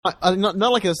Not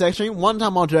like a sex stream. One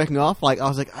time while jerking off, like I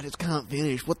was like, I just can't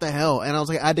finish. What the hell? And I was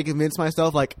like, I had to convince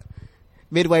myself, like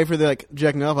midway through the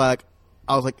jerking off,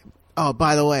 I was like, oh,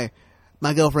 by the way,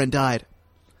 my girlfriend died.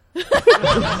 This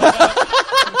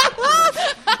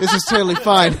is totally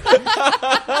fine.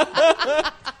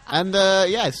 And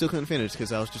I still couldn't finish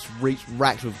because I was just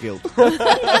racked with guilt.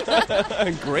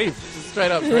 Grief, straight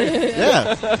up grief.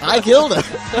 Yeah, I killed her. Now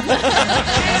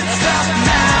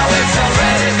it's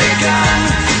already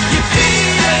begun. You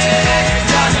feel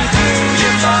it running through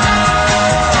your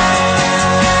bones,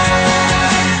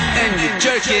 and you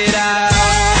jerk it out.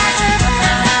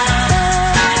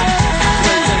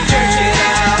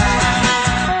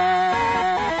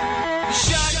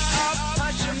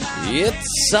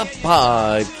 It's a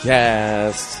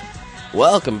podcast.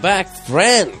 Welcome back,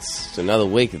 friends, to another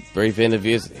week of brief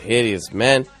interviews with Hideous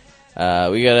Men.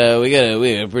 We got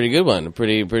a pretty good one, a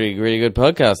pretty good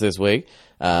podcast this week.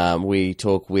 We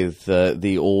talk with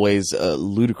the always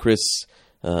ludicrous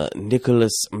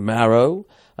Nicholas Marrow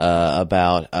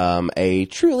about a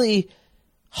truly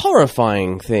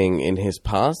horrifying thing in his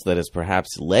past that has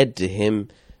perhaps led to him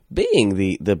being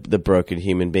the broken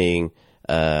human being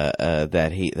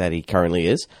that he currently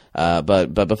is.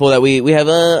 But before that, we have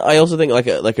I also think like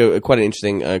a quite an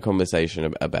interesting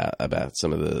conversation about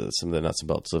some of the nuts and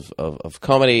bolts of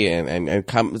comedy and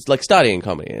it's like studying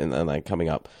comedy and like coming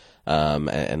up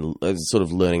and sort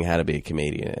of learning how to be a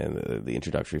comedian and the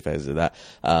introductory phases of that.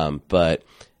 But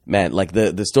man, like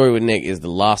the story with Nick is the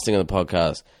last thing on the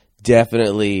podcast.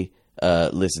 Definitely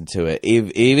listen to it.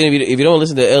 Even if you don't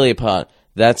listen to the earlier part,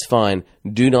 that's fine.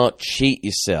 Do not cheat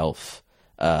yourself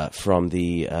from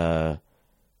the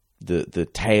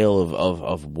tale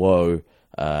of woe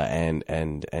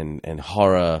and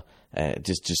horror,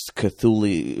 just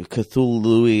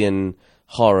Cthulhuian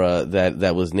horror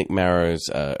that was Nick Marrow's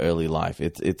early life.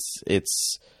 It's an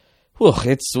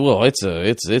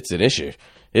issue.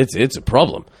 It's a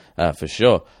problem. For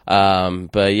sure.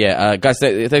 But yeah, guys,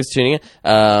 thanks for tuning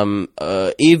in.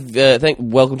 Eve,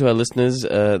 welcome to our listeners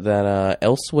that are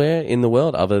elsewhere in the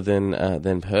world other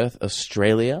than Perth,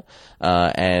 Australia.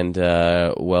 And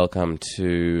welcome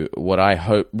to what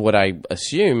I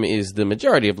assume is the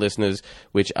majority of listeners,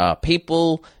 which are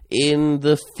people in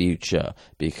the future,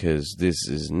 because this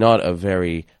is not a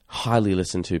very highly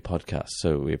listened to podcast,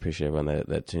 so we appreciate everyone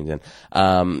that tunes in.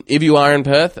 If you are in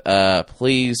Perth,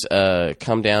 please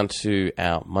come down to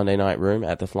our Monday night room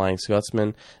at the Flying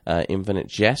Scotsman, Infinite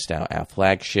Jest, our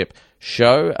flagship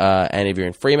show. And if you're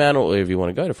in Fremantle, or if you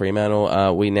want to go to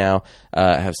Fremantle, we now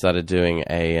have started doing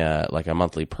a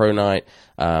monthly pro night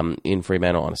in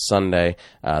Fremantle on a Sunday.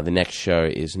 The next show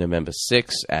is November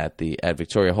 6th at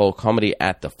Victoria Hall. Comedy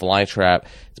at the Flytrap.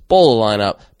 It's a baller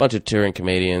lineup, bunch of touring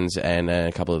comedians, and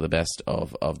a couple of the best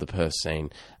of the Perth scene.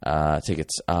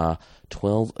 Tickets are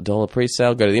 $12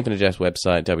 pre-sale. Go to the Infinite Jest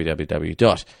website,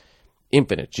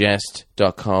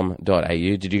 www.infinitejest.com.au. Are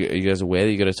you guys aware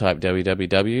that you got to type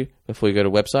www before you go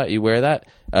to website? Are you aware of that?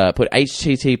 Put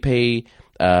http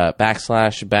 /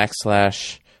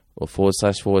 or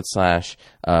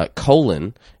 /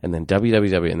 colon and then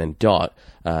www and then dot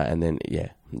and then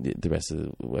the rest of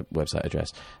the website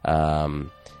address.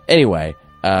 Anyway,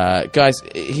 guys,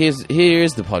 here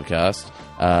is the podcast.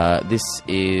 This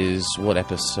is what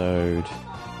episode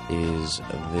is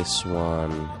this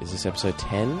one? Is this episode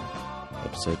 10?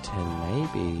 Episode 10,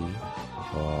 maybe.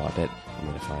 Oh, I bet I'm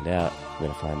going to find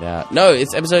out. No,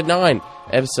 it's episode 9.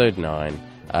 Episode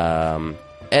 9.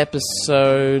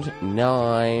 Episode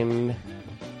 9.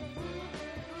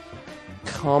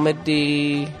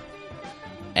 Comedy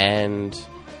and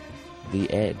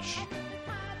the Edge.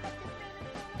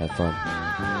 Have fun.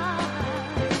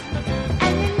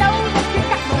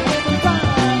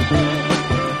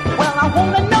 Well, I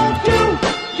wanna know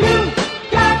you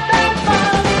got that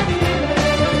funny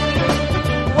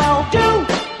feeling. Well, do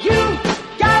you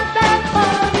got that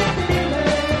funny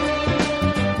feeling?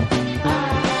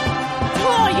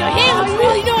 Oh, your hair looks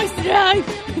really nice today.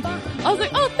 I was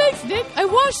like, oh, thanks, Nick. I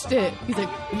washed it. He's like,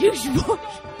 you should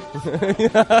wash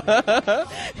it.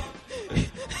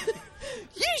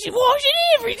 You should wash it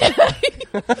every day.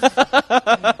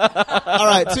 All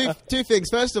right, two things.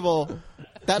 First of all,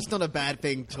 that's not a bad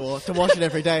thing to wash it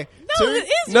every day. No, it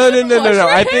is. No.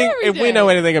 I think every if we day. know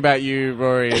anything about you,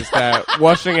 Rory, is that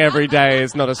washing every day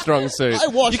is not a strong suit. I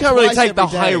wash You can't really twice take the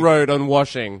every high day. road on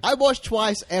washing. I wash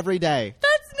twice every day.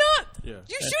 That's not. Yeah.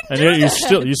 You shouldn't And do yet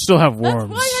that. you still have That's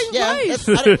worms. why Yeah, I raised.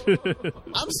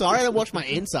 I'm sorry, I don't wash my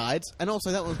insides, and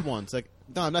also that was once. Like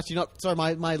No, I'm actually not. Sorry,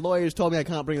 my lawyers told me I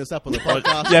can't bring this up on the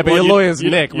podcast. Yeah, but your lawyer's you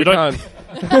Nick. you We don't-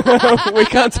 can't. We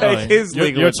can't take his You're-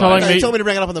 legal you're advice. telling No, me- they told me to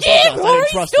bring it up on the Yeah, podcast. I Rory, didn't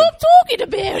trust them. stop talking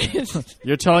about it.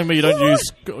 You're telling me you don't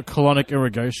use colonic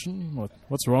irrigation?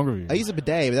 What's wrong with you? I use a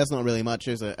bidet, but that's not really much,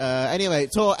 is it? Anyway,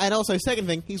 and also, second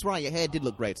thing, he's right. Your hair did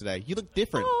look great today. You look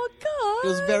different. Oh God! It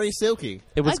was very silky.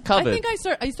 It was I covered. think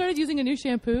I started using a new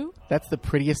shampoo. That's the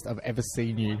prettiest I've ever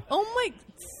seen you. Oh my!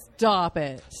 Stop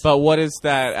it! But what is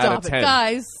that out Stop of it, 10?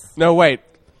 guys. No, wait.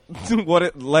 what Yeah,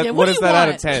 what what is do that you out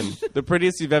of want? 10? The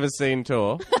prettiest you've ever seen,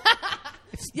 Tor?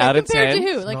 Yeah, out of compared 10?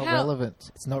 to who? It's Like not how? relevant.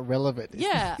 It's not relevant.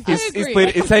 Yeah, I He's agree.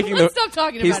 split- he's taking Let's the- stop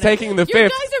talking He's about taking it. the You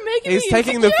fifth. guys are making He's me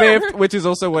taking the insecure. fifth, which is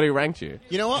also what he ranked you.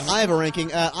 You know what? I have a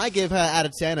ranking. I give her out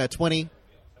of 10 a 20.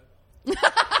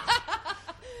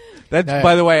 That, No.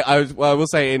 by the way, I will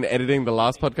say in editing the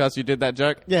last podcast, you did that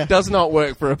joke. Yeah. Does not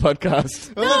work for a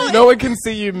podcast. No, no one can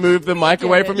see you move the mic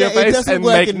away from Yeah, your it face doesn't and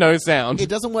work make in- no sound. It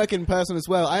doesn't work in person as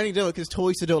well. I only do it because Toy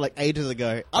used to do it like ages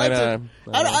ago. I like to-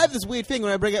 know. I have this weird thing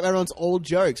when I bring up everyone's old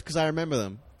jokes because I remember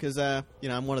them. Because I'm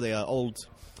one of the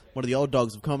old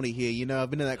dogs of comedy here. You know,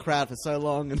 I've been in that crowd for so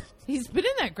long. And He's been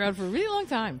in that crowd for a really long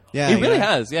time. yeah, He you really know.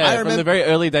 has, yeah. I From remember- the very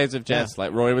early days of Jess,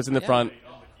 like Roy was in the Yeah. front,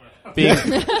 being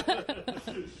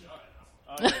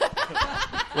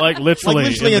Like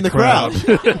literally, in the crowd.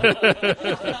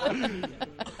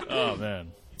 Oh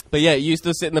man. But yeah, you used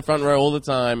to sit in the front row all the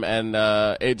time, and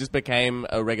it just became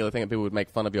a regular thing that people would make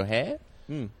fun of your hair.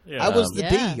 Yeah. I was the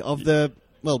Yeah. D of the.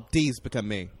 Well, D's become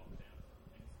me.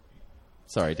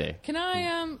 Sorry, D. Can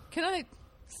I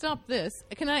stop this?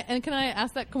 Can I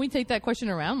ask that? Can we take that question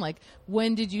around? Like,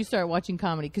 when did you start watching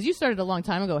comedy? Because you started a long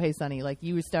time ago. Hey, Sonny, like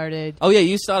you started. Oh yeah,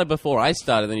 you started before I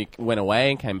started, then you went away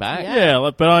and came back. Yeah.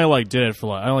 Yeah, but I only did it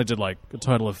for I only did a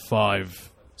total of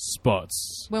 5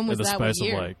 spots. When was in the that? What space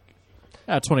year?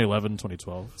 of 2011,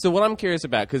 2012. So what I'm curious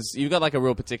about, because you've got like a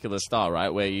real particular style, right,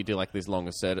 where you do like these long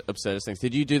absurdist things.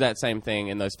 Did you do that same thing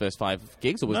in those first 5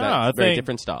 gigs, or was No, that I a very think-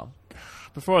 different style?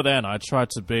 Before then, I tried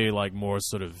to be more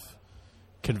sort of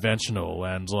conventional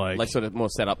and Like sort of more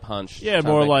set up punch? yeah, type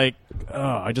more thing?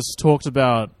 I just talked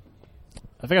about.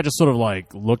 I think I just sort of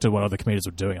looked at what other comedians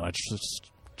were doing, and I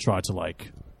just tried to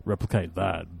replicate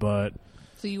that. But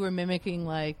So you were mimicking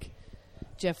like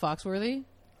Jeff Foxworthy.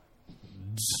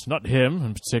 not him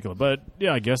in particular, but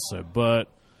yeah, I guess so. But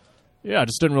yeah, I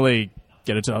just didn't really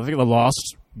get into it. I think the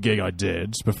last gig I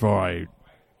did before I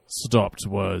stopped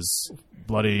was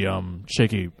bloody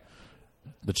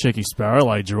the Cheeky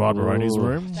Sparrow, Gerard Maroney's Ooh.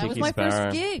 room. That was Cheeky my Sparrow.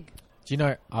 first gig. Do you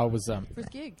know I was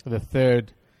First gig. the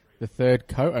third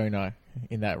co-owner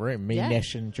in that room? Me, Yeah.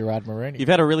 Nesh, and Gerard Maroney. You've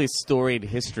had a really storied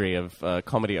history of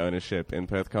comedy ownership in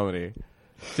Perth comedy.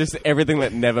 Just everything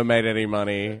that never made any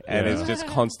money and Yeah. is just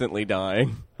constantly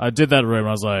dying. I did that room, and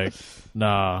I was like,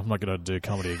 nah, I'm not going to do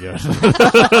comedy again.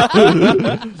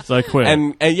 So I quit.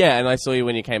 And yeah, and I saw you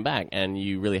when you came back, and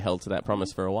you really held to that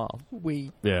promise for a while.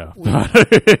 yeah.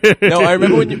 No, I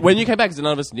remember when you came back, because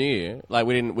none of us knew you. Like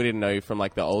we didn't know you from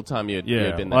the old time you had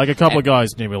Yeah, been there. a couple of And- guys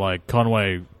knew me,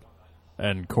 Conway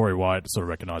and Corey White sort of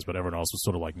recognized, but everyone else was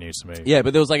sort of new to me. Yeah,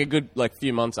 but there was a good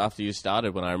few months after you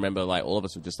started when I remember all of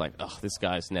us were just oh, this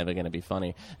guy's never going to be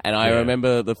funny. And I Yeah.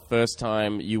 remember the first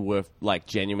time you were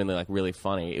genuinely really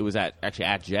funny. It was actually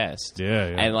at Jest. Yeah,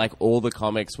 yeah. And all the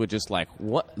comics were just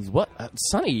what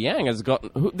Sonny Yang has got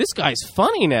this guy's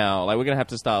funny now. We're going to have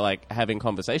to start having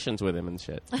conversations with him and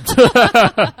shit.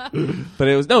 But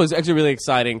it was actually a really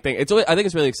exciting thing. I think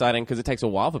it's really exciting because it takes a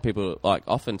while for people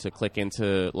often to click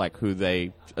into who they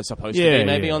are supposed to Yeah, be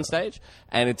maybe yeah. on stage,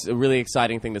 and it's a really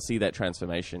exciting thing to see that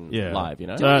transformation Yeah. live. You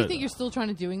know? Don't you think you're still trying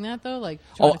to doing that though? I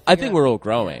trying to think figure we're out- all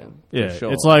growing. Yeah, for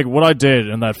sure. it's what I did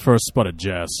in that first spot at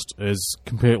Jest is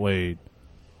completely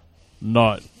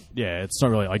not. Yeah, it's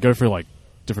not really. I go through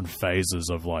different phases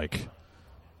of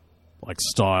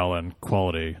style and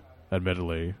quality.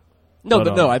 Admittedly, no,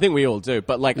 but, no, I think we all do.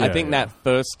 But I yeah, think yeah. that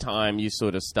first time you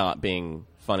sort of start being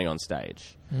funny on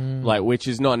stage, which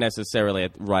is not necessarily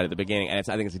right at the beginning, and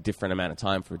I think it's a different amount of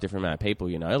time for a different amount of people.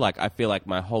 You know, I feel like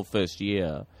my whole first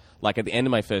year, at the end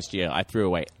of my first year, I threw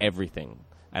away everything.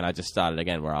 And I just started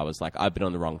again where I was I've been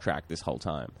on the wrong track this whole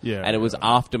time. Yeah, and it was yeah.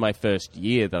 after my first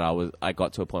year that I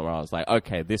got to a point where I was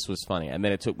okay, this was funny. And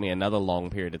then it took me another long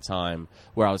period of time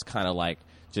where I was kind of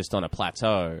just on a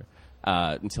plateau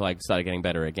until I started getting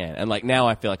better again. And now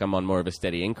I feel I'm on more of a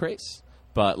steady increase.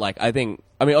 But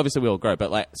obviously we all grow.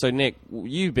 But so Nick,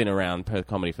 you've been around Perth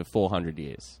comedy for 400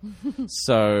 years.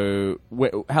 So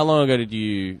how long ago did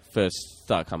you first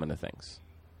start coming to things?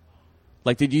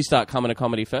 Did you start coming to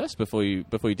comedy first before you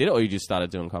did it, or you just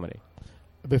started doing comedy?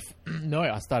 No,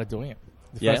 I started doing it.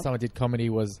 The Yeah? first time I did comedy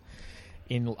was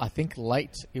in I think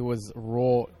late. It was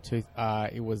Raw.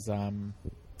 It was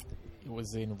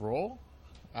in Raw,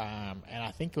 and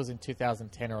I think it was in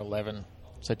 2010 or 11.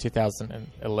 So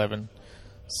 2011.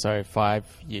 So 5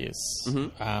 years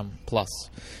plus.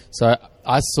 So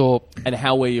I saw. And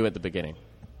how were you at the beginning?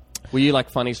 Were you like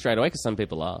funny straight away? Because some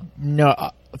people are. No,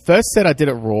 first set I did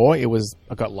at Raw,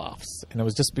 I got laughs, and it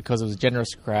was just because it was a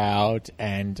generous crowd,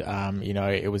 and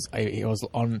it was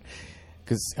on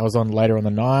because I was on later on the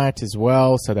night as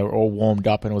well, so they were all warmed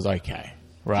up and it was okay.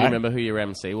 Right? Do you remember who your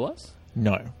MC was?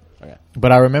 No, Okay.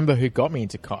 but I remember who got me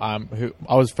into who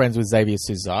I was friends with Xavier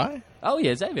Suzai. Oh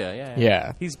yeah, Xavier. Yeah.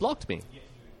 Yeah. He's blocked me.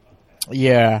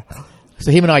 Yeah.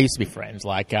 So him and I used to be friends.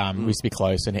 Like, we used to be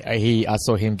close, and I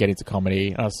saw him get into comedy,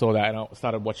 and I saw that, and I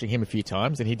started watching him a few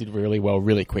times, and he did really well,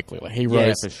 really quickly. Like, he Yeah,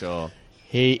 rose. for sure.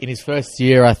 He in his first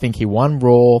year, I think he won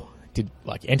Raw,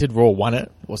 entered Raw, won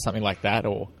it, or something like that,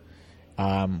 or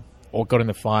got in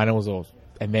the finals,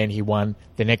 and then he won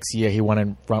the next year. He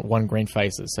won Green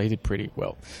Faces, so he did pretty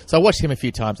well. So I watched him a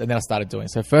few times, and then I started doing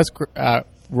it. So first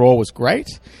Raw was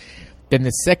great. Then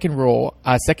the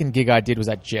second gig I did was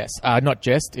at not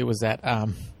Jest, it was at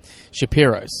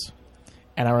Shapiro's.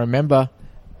 And I remember...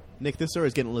 Nick, this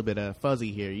story's getting a little bit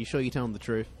fuzzy here. You sure you're telling the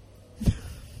truth?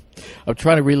 I'm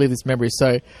trying to relive this memory.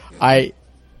 So I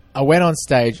went on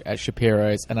stage at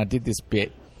Shapiro's and I did this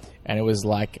bit. And it was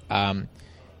like... what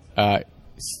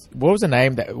was the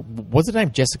name? Was the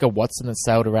name Jessica Watson that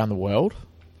sailed around the world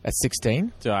at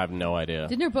 16? So I have no idea.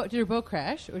 Did her boat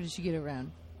crash, or did she get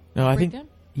around? No, I think... Breakdown?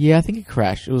 Yeah, I think it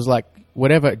crashed. It was like,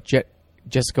 whatever,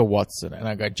 Jessica Watson. And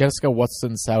I go, Jessica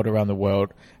Watson sailed around the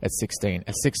world at 16.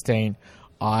 At 16,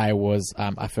 I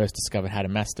first discovered how to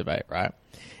masturbate, right?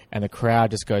 And the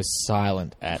crowd just goes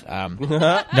silent at,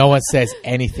 no one says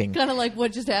anything. Kind of like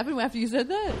what just happened after you said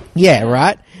that. Yeah,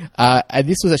 right? And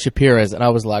this was at Shapiro's, and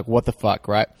I was like, what the fuck,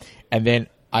 right? And then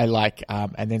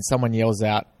and then someone yells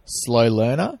out, slow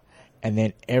learner. And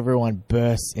then everyone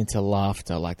bursts into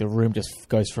laughter. Like, the room just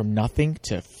goes from nothing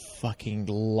to fucking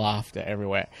laughter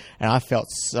everywhere. And I felt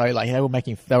so like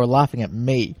they were laughing at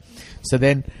me. So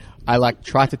then I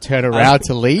tried to turn around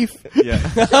to leave. Yeah.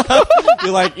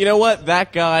 You're like, you know what?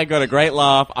 That guy got a great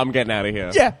laugh. I'm getting out of here.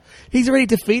 Yeah. He's already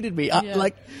defeated me. Yeah.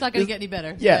 It's not going to get any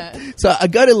better. Yeah. So I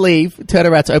go to leave, turn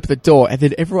around to open the door, and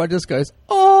then everyone just goes,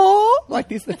 oh, like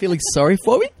this. They're feeling sorry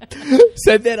for me.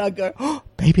 So then I go, oh,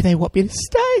 maybe they want me to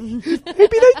stay. Maybe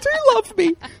they do love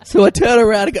me. So I turn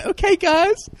around and go, okay,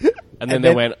 guys. And then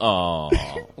they went, oh.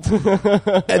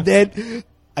 And then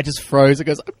I just froze. It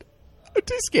goes, I'm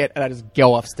too scared. And I just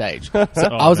go off stage. So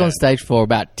I was on stage for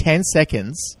about 10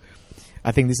 seconds.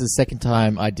 I think this is the second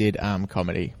time I did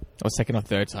comedy. Or second or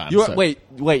third time. Wait.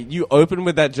 You opened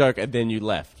with that joke and then you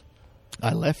left.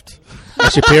 I left.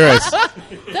 At Shapiro's. That's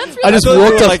really I just I thought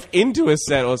walked you were, off. into a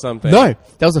set or something. No,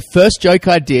 that was the first joke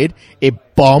I did.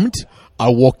 It bombed. I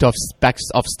walked off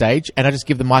stage, and I just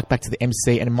give the mic back to the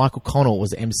MC, and Michael Connell was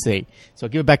the MC. So I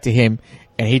give it back to him,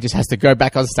 and he just has to go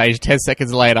back on stage 10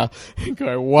 seconds later and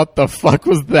go, what the fuck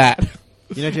was that?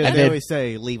 You know, they always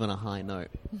say, leave on a high note.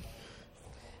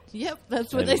 Yep,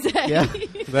 that's what they say. Yeah.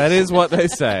 That is what they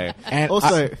say. And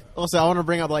Also, I want to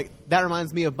bring up, that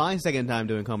reminds me of my second time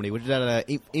doing comedy, which is at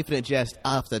Infinite Jest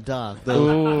After Dark.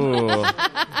 Ooh.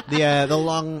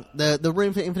 The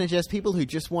room for Infinite Jest, people who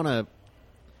just want to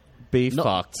Be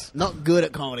fucked. not good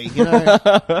at comedy, you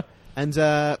know. And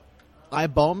I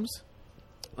bombed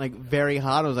very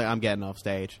hard. I was like, I'm getting off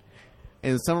stage,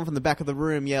 and someone from the back of the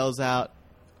room yells out,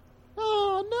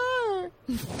 "Oh no!"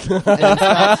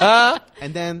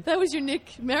 and then That was your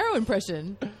Nick Marrow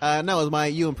impression. no, it was my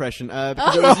you impression.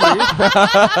 Because it was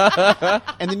you.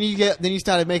 And then you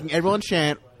started making everyone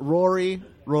chant Rory,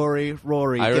 Rory,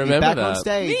 Rory. I Get me remember back that. on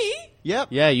stage. Me? Yep.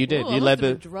 Yeah, you did. Ooh, You I led must have the...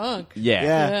 been drunk. Yeah.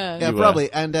 Yeah, You were.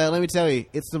 probably. And let me tell you,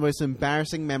 it's the most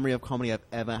embarrassing memory of comedy I've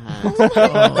ever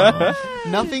had.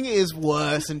 Nothing is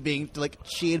worse than being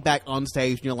cheered back on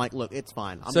stage and you're like, look, it's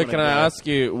fine. I'm So gonna can I go. ask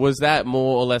you, was that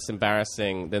more or less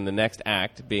embarrassing than the next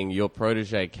act being your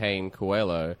protege, Kane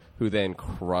Coelho, who then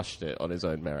crushed it on his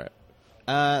own merit?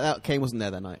 Kane wasn't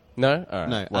there that night. No? All right.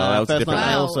 No. Well, that was first different.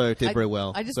 night I Wow. also did very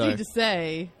well. I just so. need to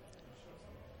say,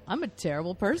 I'm a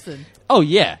terrible person. Oh,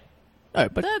 yeah. No,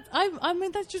 but I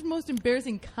mean, that's just most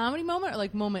embarrassing comedy moment or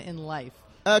moment in life.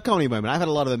 Comedy moment. I've had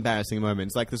a lot of embarrassing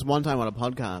moments. Like this one time on a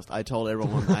podcast, I told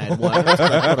everyone I had worked. I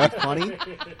thought it was funny,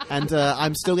 and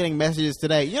I'm still getting messages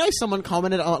today. You know, someone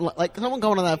commented on someone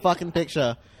commented on that fucking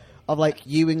picture of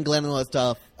you and Glenn and all that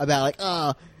stuff about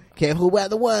careful about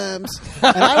the worms.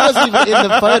 And I wasn't even in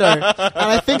the photo. And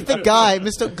I think the guy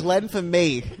mistook Glenn for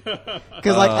me.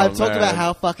 Because, like, I've talked about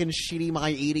how fucking shitty my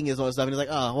eating is or stuff. And he's like,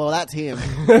 oh, well, that's him.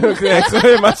 Yeah, so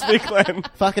it must be Glenn.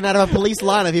 Fucking out of a police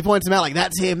lineup, he points him out like,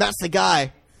 that's him. That's the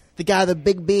guy. The guy with the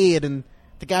big beard and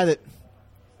the guy that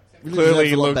really Clearly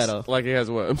deserves a lot looks better. like he has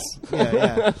worms.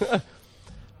 Yeah.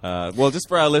 Well, just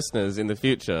for our listeners in the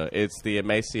future, it's the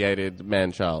emaciated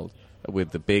man-child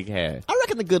with the big hair. I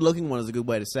reckon the good-looking one is a good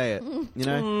way to say it. You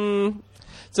know?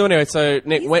 So anyway, so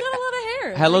Nick, He's when, got a lot of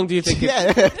hair. how long do you think?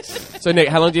 Yeah. So Nick,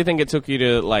 how long do you think it took you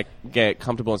to like get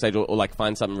comfortable on stage or like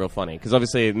find something real funny? Because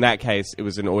obviously in that case, it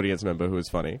was an audience member who was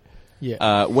funny.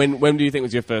 Yeah. When do you think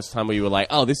was your first time where you were like,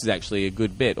 oh, this is actually a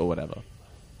good bit or whatever?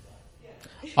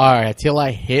 All right, till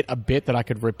I hit a bit that I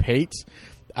could repeat,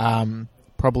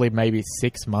 probably maybe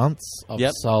 6 months of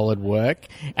Yep. solid work.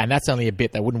 And that's only a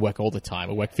bit that wouldn't work all the time.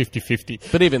 It worked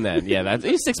 50-50. But even then, yeah,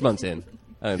 he's 6 months in.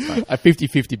 It's fine. A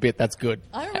 50-50 bit, that's good.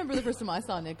 I remember the first time I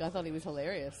saw Nick, I thought he was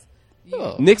hilarious.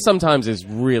 Oh. Nick sometimes is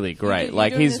really great. You're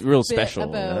Like doing he's this real bit special. You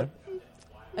about know?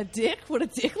 a dick, what a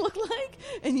dick looked like,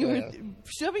 and you were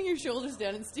shoving your shoulders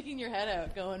down and sticking your head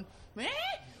out, going, meh?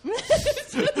 I'm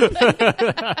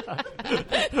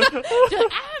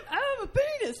a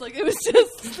penis. Like it was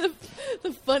just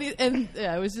the funniest, and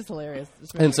yeah, it was just hilarious.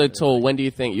 And so, Tor, when do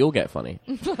you think you'll get funny?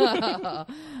 Look,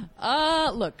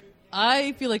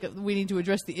 I feel like we need to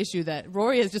address the issue that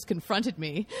Rory has just confronted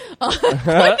me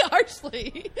quite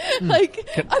harshly. Like,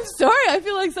 I'm sorry, I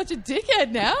feel like such a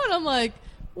dickhead now, and I'm like,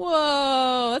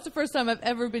 whoa, that's the first time I've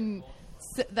ever been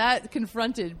that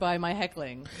confronted by my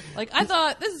heckling. Like, I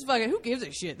thought, this is fucking, who gives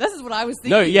a shit? This is what I was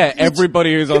thinking. No, yeah,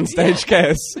 everybody who's on stage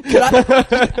cares.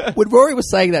 When Rory was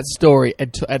saying that story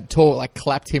and Tor like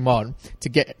clapped him on to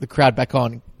get the crowd back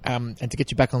on and to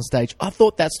get you back on stage, I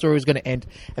thought that story was going to end,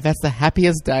 and that's the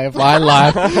happiest day of my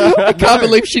life. I can't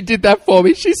believe she did that for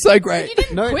me. She's so You great.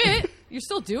 didn't No. quit. You're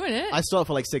still doing it. I stopped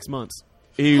for like 6 months.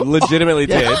 He legitimately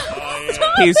did.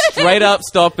 He straight up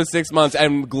stopped for 6 months,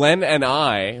 and Glenn and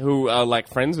I, who are like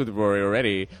friends with Rory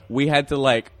already, we had to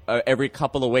like every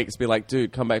couple of weeks be like,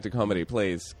 dude, come back to comedy,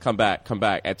 please. Come back, come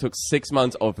back. It took 6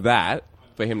 months of that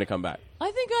for him to come back. I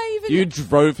think I even... You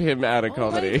drove him out of Oh my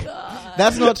comedy. God.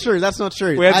 That's not true. That's not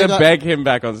true. We had I to got- beg him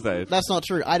back on stage. That's not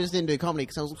true. I just didn't do comedy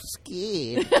because I was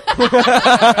scared.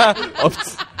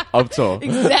 Of Tor.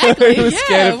 Exactly. He was yeah.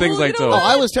 scared of things Well, like you know Tor. Oh,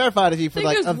 I was terrified of you for I think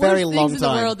like there's a very worse long things in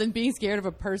the time. world than being scared of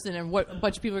a person and what a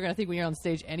bunch of people are going to think when you're on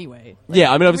stage anyway. Like,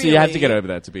 Yeah, I mean, obviously you have to really. get over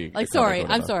that to be. Like, a sorry, comic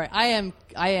or I'm whatever. sorry.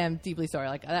 I am deeply sorry.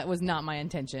 Like, that was not my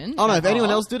intention. Oh no! at If anyone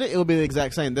all. else did it, it would be the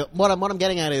exact same. What I'm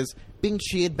getting at is being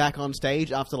cheered back on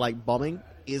stage after like bombing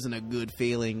isn't a good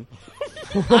feeling.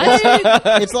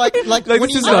 It's like Like, when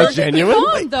this you is know- not genuine.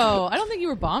 Bombed, though. I don't think you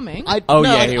were bombing. Oh,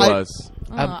 no, yeah, he I- was.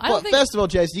 I Well, don't think. first of all,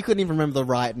 Jez, you couldn't even remember the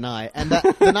right night, and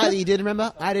the night that you did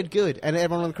remember, I did good, and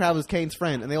everyone in the crowd was Kane's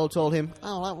friend, and they all told him,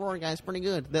 "Oh, that Rory guy's pretty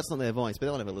good." That's not their voice, but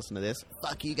they'll never listen to this.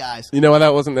 Fuck you guys. You know why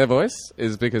that wasn't their voice?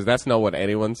 Is because that's not what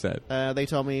anyone said. They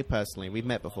told me personally. We've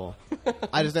met before.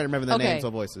 I just don't remember their Okay. names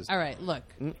or voices. All right, look.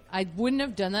 I wouldn't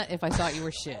have done that if I thought you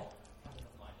were shit.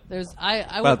 There's,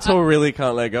 I Wow, would. Tor really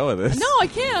can't let go of this. No, I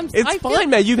can't. It's I feel- fine,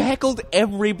 man. You've heckled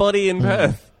everybody in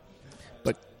Perth.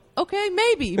 Okay,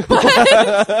 maybe, but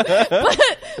I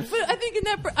think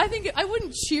I think I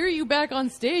wouldn't cheer you back on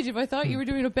stage if I thought you were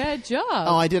doing a bad job.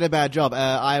 Oh, I did a bad job.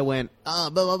 I went, blah,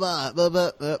 blah, blah, blah,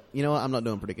 blah, blah. You know what? I'm not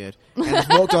doing pretty good. And just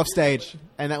walked off stage,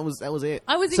 and that was it.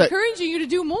 I was So- encouraging you to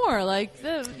do more. Like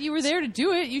you were there to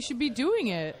do it. You should be doing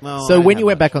it. Well, So I when had you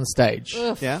went that. back on stage,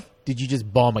 Yeah? did you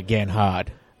just bomb again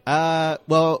hard?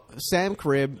 Well, Sam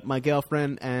Cribb, my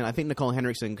girlfriend, and I think Nicole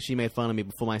Henriksen, 'cause she made fun of me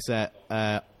before my set.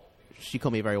 She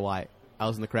called me very white. I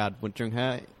was in the crowd during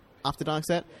her After Dark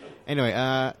set. Anyway,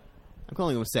 I'm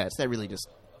calling them sets. They're really just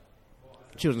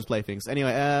children's playthings.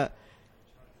 Anyway,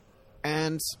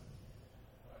 and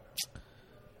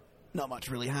not much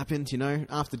really happened, you know.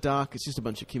 After Dark, it's just a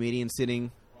bunch of comedians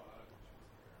sitting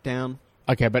down.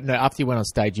 Okay, but no, after you went on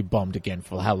stage, you bombed again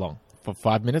for how long? For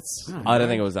 5 minutes? I don't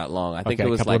think it was that long. I think Okay,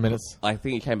 it was couple like of minutes. I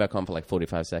think he came back on for like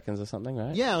 45 seconds or something,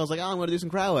 right? Yeah, I was like, oh, I'm going to do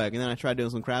some crowd work. And then I tried doing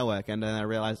some crowd work, and then I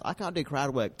realized I can't do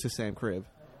crowd work to Sam Cribb.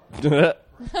 Like,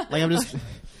 I'm just... Okay.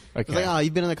 It's like, oh,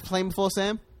 you've been on a plane before,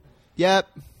 Sam? Yep.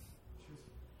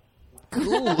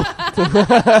 Cool. That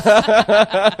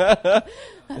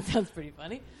sounds pretty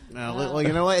funny. No, well,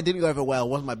 you know what? It didn't go over well. It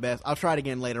wasn't my best. I'll try it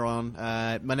again later on.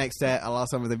 My next set, I'll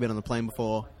ask them if they've been on the plane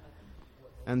before.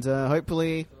 And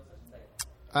hopefully...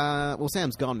 well,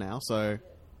 Sam's gone now, so...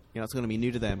 You know, it's going to be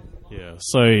new to them. Yeah,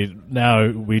 so now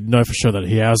we know for sure that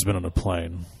he has been on a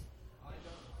plane.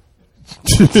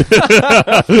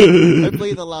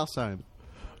 Hopefully the last time.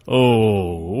 Tough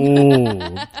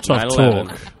 9/11.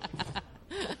 talk.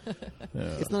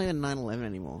 It's not even 9/11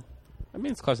 anymore. I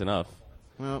mean, it's close enough.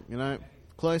 Well,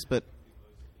 close, but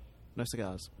no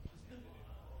cigars.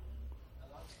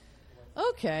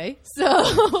 Okay,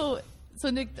 so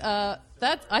Nick,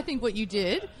 that's I think what you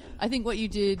did. I think what you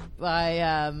did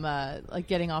by like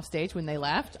getting off stage when they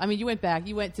laughed. I mean, you went back,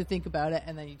 you went to think about it,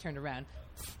 and then you turned around.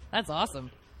 That's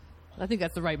awesome. I think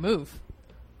that's the right move.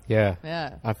 Yeah.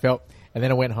 Yeah. I felt, and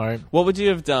then I went home. What would you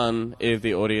have done if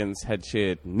the audience had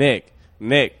cheered Nick,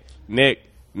 Nick, Nick,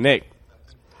 Nick?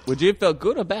 Would you have felt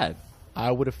good or bad?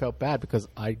 I would have felt bad because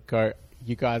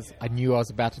you guys, I knew I was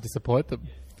about to disappoint them.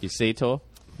 You see, Tor?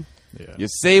 Yeah. You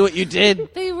see what you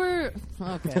did? They were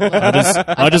okay. Look, I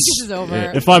think just this is over.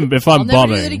 if I'm I'll never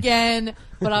bombing, do it again.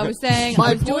 But I was saying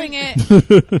My I'm point- doing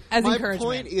it as My encouragement.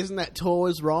 point isn't that Tor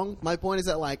is wrong. My point is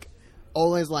that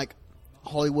all those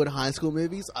Hollywood high school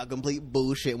movies are complete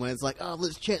bullshit. When it's like, oh,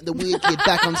 let's chant the weird kid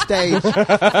back on stage,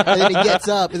 and then he gets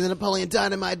up, and then Napoleon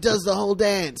Dynamite does the whole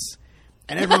dance,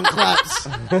 and everyone claps.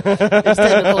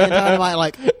 Instead, Napoleon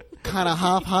Dynamite kind of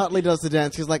half-heartedly does the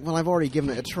dance. He's like, well, I've already given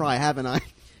it a try, haven't I?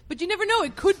 But you never know.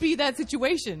 It could be that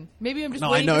situation. Maybe I'm just No,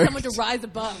 I waiting know. for someone to rise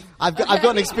above. I've got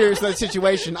an experience in that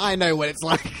situation. I know what it's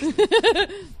like.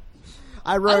 I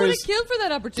I would rose. have killed for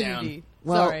that opportunity. Down.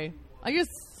 Well- Sorry. I guess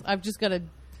I've just got a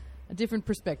different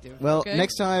perspective. Well, okay?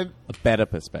 next time. A better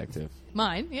perspective.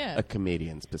 Mine, yeah. A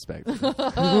comedian's perspective.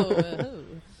 Oh.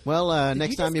 Well,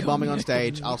 next you time just you're call bombing me on a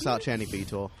stage, I'll start chanting for you,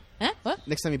 Tor. Huh? What?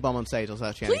 Next time you bomb on stage, I'll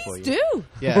start chanting for Please you. do.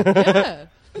 Yeah.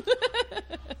 Yeah.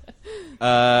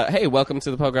 Hey, welcome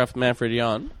to the podcast, Manfred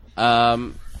Yon.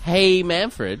 Hey,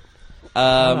 Manfred.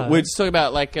 We're just talking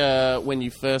about when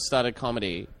you first started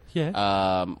comedy.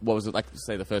 Yeah. What was it like to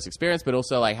say the first experience, but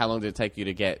also how long did it take you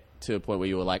to get to a point where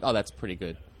you were like, oh, that's pretty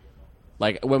good?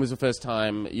 When was the first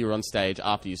time you were on stage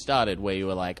after you started where you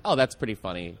were like, oh, that's pretty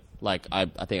funny? I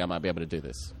think I might be able to do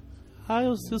this. It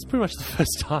was pretty much the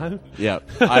first time. Yeah,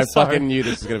 I Sorry. fucking knew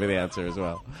this was going to be the answer as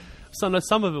well. So no,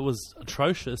 some of it was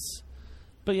atrocious,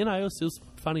 but it was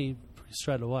funny pretty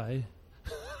straight away.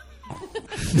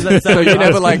 So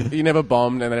you never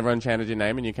bombed and then everyone chanted your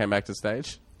name and you came back to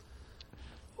stage?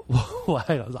 Well,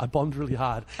 hang on, I bombed really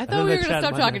hard. I thought we were going to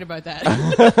stop talking about that.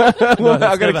 Well,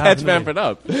 that's I'm going never to catch happened to me. Manfred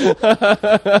up. No.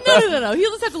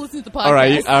 He'll just have to listen to the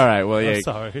podcast. All right. Well, yeah. I'm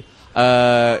sorry.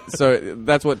 So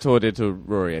that's what Tor did to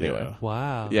Rory anyway. Yeah.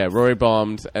 Wow. Yeah, Rory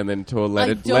bombed, and then Tor let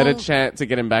I it don't- chant to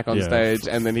get him back on Yeah. stage,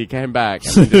 and then he came back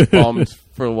and then just bombed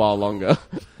for a while longer.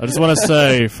 I just want to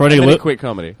say for any And then he quit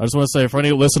comedy. I just want to say for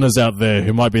any listeners out there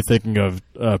who might be thinking of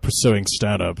pursuing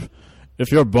stand-up, if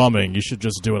you're bombing, you should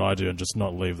just do what I do and just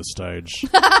not leave the stage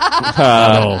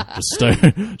at all.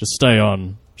 Just stay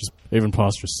on, just even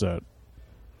past your set.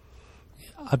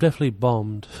 I've definitely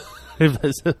bombed.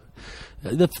 The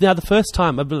first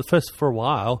time, for a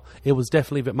while, it was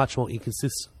definitely a bit much more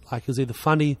inconsistent. It was either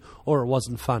funny or it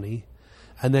wasn't funny.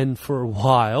 And then for a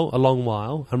long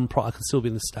while, and I could still be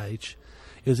on the stage,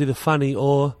 it was either funny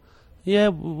or, yeah,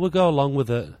 we'll go along with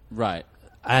it. Right.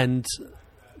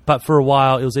 But for a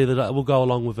while, it was either we'll go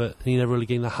along with it, and you're never really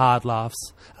getting the hard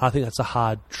laughs. And I think that's a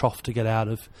hard trough to get out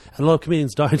of. And a lot of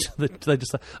comedians don't. They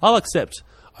just say, I'll accept.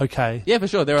 Okay. Yeah, for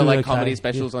sure. There are Doing comedy okay,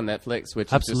 specials on Netflix,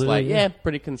 which Absolutely, is just yeah.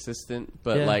 pretty consistent,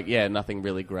 but nothing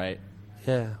really great.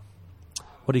 Yeah.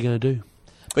 What are you going to do?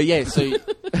 But yeah, so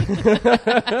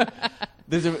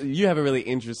you have a really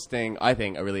interesting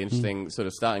sort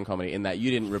of start in comedy in that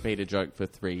you didn't repeat a joke for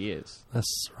 3 years.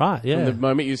 That's right. Yeah. From the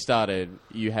moment you started,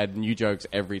 you had new jokes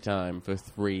every time for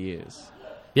 3 years.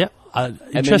 Yeah. And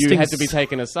then you had to be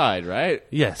taken aside, right?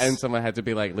 Yes. And someone had to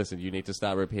be like, listen, you need to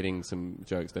start repeating some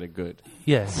jokes that are good.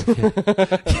 Yeah.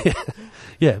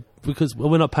 Yeah, because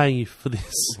we're not paying you for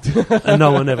this, and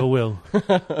no one ever will.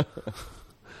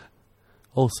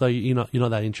 Also, you're not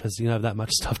that interesting. You don't have that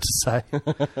much stuff to say.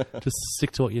 Just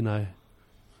stick to what you know,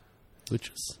 which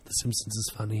is The Simpsons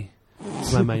is funny.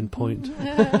 It's my main point.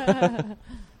 That's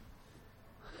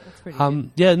pretty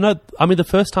good. Yeah, no, I mean the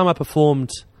first time I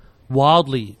performed,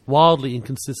 wildly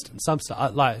inconsistent. Some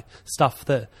stuff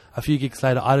that a few gigs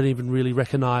later I don't even really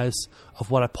recognise of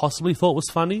what I possibly thought was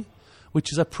funny,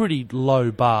 which is a pretty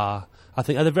low bar. I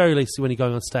think at the very least when you're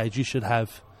going on stage, you should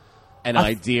have An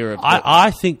idea of I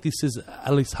think this is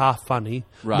at least half funny.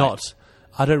 Right. Not,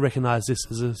 I don't recognise this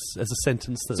as a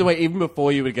sentence. That, So wait, even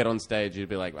before you would get on stage, you'd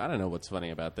be like, I don't know what's funny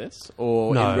about this,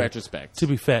 or No. in retrospect. to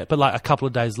be fair, but a couple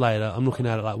of days later, I'm looking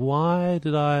at it why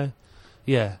did I?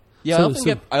 Yeah. Yeah,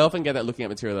 So- I often get that looking at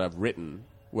material that I've written,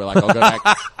 Where like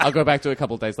I'll go back to a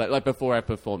couple of days later, like before I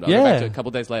performed. I'll go back to a couple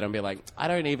of days later and be like, I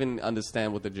don't even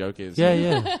understand what the joke is. Yeah,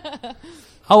 yeah.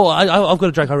 Oh, I've got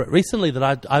a joke I wrote recently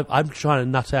that I'm trying to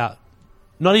nut out.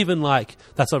 Not even like,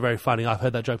 that's not very funny, I've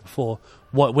heard that joke before,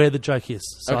 where the joke is.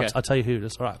 So Okay. I'll tell you who it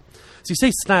is. All right. So you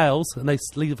see snails, and they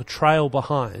leave a trail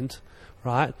behind,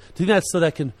 right? Do you think that's so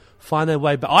they can find their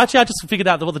way back? Oh, actually, I just figured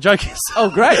out what the joke is. Oh,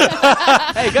 great.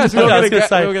 Hey, guys, we're going to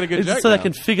get a good it's joke so now. they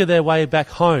can figure their way back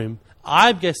home.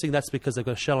 I'm guessing that's because they've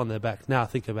got a shell on their back. Now I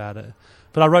think about it.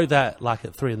 But I wrote that like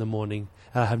at 3 a.m, and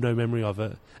I have no memory of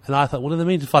it. And I thought, what do they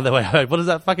mean to find their way home? What does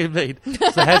that fucking mean?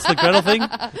 It's the Hansel and Gretel thing?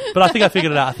 But I think I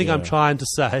figured it out. I think I'm trying to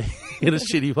say, in a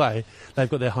shitty way, they've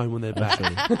got their home on their back.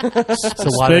 So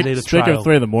why do they need a Speaking trail? of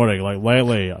 3 a.m, like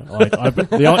lately, like I've been,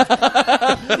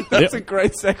 That's a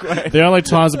great segue. the only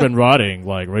times I've been writing,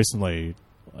 like recently,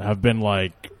 have been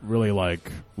like really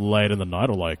like late in the night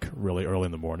or like really early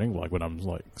in the morning, like when I'm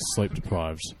like sleep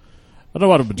deprived. I don't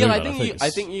know what I've been Yeah, doing. I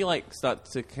think you like start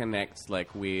to connect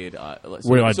like weird,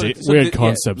 weird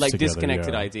concepts like together,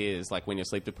 disconnected yeah. ideas, like when you're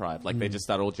sleep deprived, like they just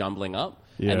start all jumbling up,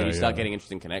 Yeah, and then you start yeah. getting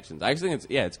interesting connections. I actually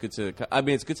think it's good to. I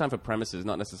mean, it's a good time for premises,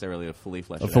 not necessarily a fully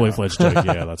fleshed. a fully out. fledged joke.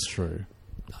 Yeah, that's true.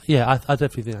 Yeah, I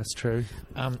definitely think that's true.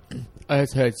 I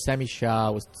just heard Sammy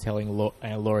Shah was telling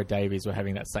Laura Davies were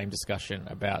having that same discussion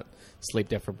about sleep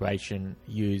deprivation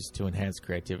used to enhance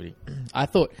creativity. I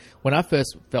thought when I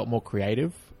first felt more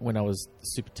creative, when I was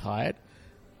super tired,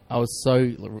 I was so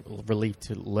relieved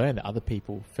to learn that other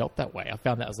people felt that way. I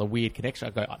found that was a weird connection.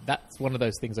 I go, that's one of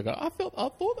those things I go, I thought I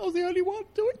was the only one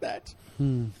doing that.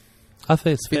 I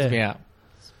think it's Spins fair. me out.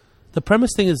 The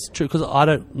premise thing is true because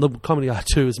the comedy I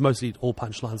do is mostly all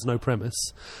punchlines, no premise.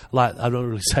 Like I don't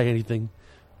really say anything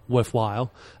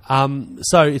worthwhile.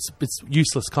 So it's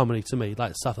useless comedy to me.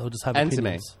 Like stuff that will just have And to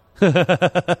me.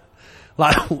 opinions.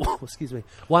 Like, excuse me.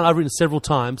 One I've written several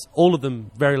times, all of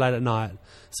them very late at night.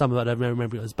 Some of it I don't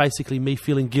remember. It was basically me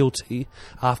feeling guilty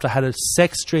after I had a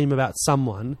sex dream about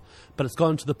someone, but it's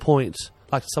gotten to the point,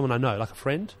 like someone I know, like a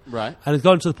friend, Right. and it's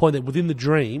gotten to the point that within the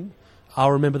dream,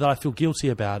 I'll remember that I feel guilty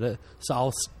about it. So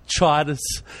I'll try to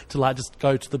like just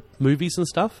go to the movies and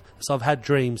stuff. So I've had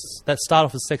dreams that start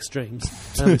off as sex dreams,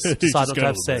 and I decide not go to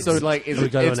have to sex. So like, is And we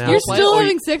it, go to it's an You're outlet. still or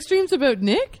having sex dreams about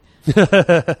Nick?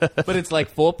 but it's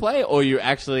like foreplay, or you're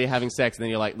actually having sex, and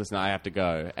then you're like, listen, I have to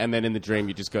go, and then in the dream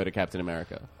you just go to Captain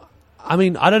America. I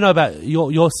mean, I don't know about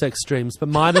your sex dreams, but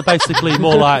mine are basically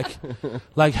more like,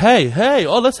 hey,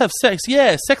 oh, let's have sex.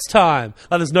 Yeah, sex time.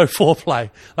 Like, there's no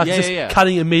foreplay. Like, Yeah, it's just yeah, yeah.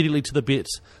 cutting immediately to the bit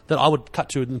that I would cut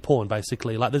to in porn,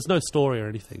 basically. Like, there's no story or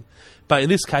anything. But in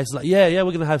this case, it's like, yeah, we're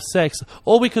going to have sex.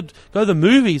 Or we could go to the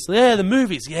movies. Yeah, the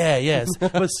movies. Yeah, yes.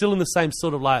 But still in the same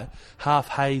sort of, like, half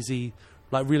hazy,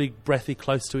 like, really breathy,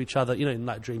 close to each other. You know, in,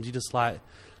 like, dreams, you just, like...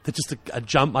 They're just a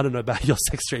jump. I don't know about your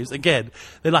sex dreams. Again,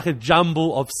 they're like a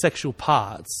jumble of sexual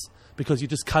parts because you're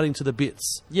just cutting to the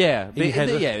bits. Yeah, In your head,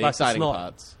 the like, it's exciting not-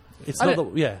 parts. It's I not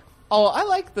don't- the, yeah. Oh, I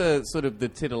like the sort of the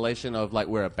titillation of like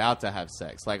we're about to have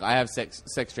sex. Like I have sex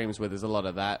dreams where there's a lot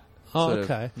of that. Oh, sort of-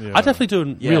 okay. Yeah. I definitely do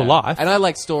in Yeah. real life. And I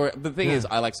like story. The thing is,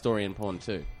 I like story in porn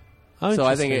too. Oh, So I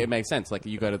think interesting. it makes sense. Like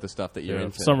you go to the stuff that you're Yeah,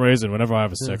 into. for some reason, whenever I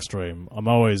have a sex dream, I'm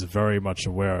always very much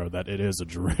aware that it is a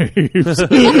dream. I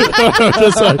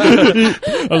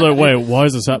was like, wait, why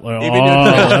is this happening? Even Oh,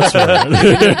 that's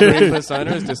right. Your dream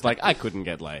persona is just like I couldn't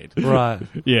get laid. Right.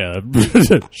 Yeah,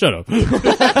 shut up.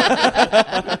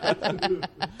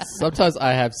 Sometimes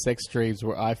I have sex dreams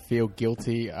where I feel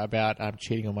guilty about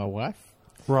cheating on my wife.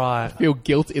 Right. Feel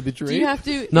guilt in the dream. Do you have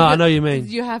to? No, I know you mean.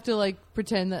 Do you have to like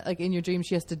pretend that like in your dream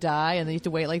she has to die, and then you have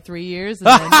to wait like 3 years, and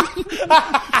then,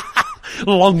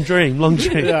 Long dream. No, no.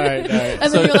 and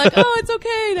then you're like, oh, it's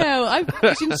okay now.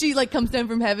 And she like comes down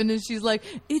from heaven, and she's like,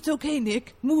 it's okay,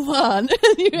 Nick, move on.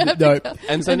 You have No. to go.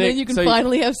 And so then Nick- you can so-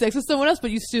 finally have sex with someone else,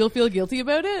 but you still feel guilty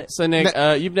about it. So Nick,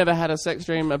 you've never had a sex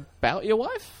dream about your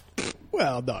wife?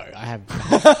 Well, no, I have.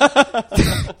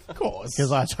 Of course.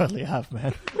 Because I totally have,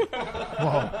 man.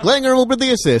 Glenn Gerbil with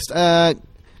the assist.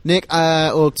 Nick,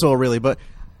 well, it's all really, but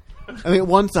I mean,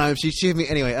 one time she gave me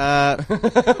anyway. I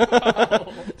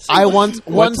one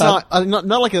time, not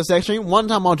like a sex dream. One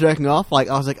time while jerking off, like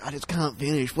I was like, I just can't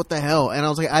finish. What the hell? And I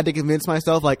was like, I had to convince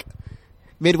myself, like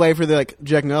midway through the like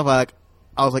jerking off,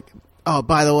 I was like, oh,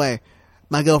 by the way,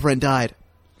 my girlfriend died.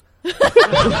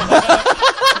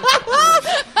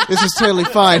 This is totally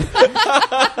fine.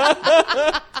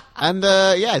 And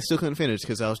yeah, I still couldn't finish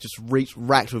because I was just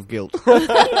racked with guilt.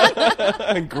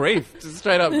 Grief, just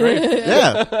straight up grief.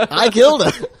 Yeah, I killed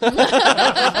her.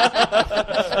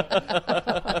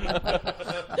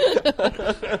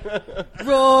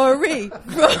 Rory.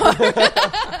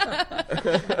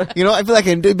 You know, I feel like I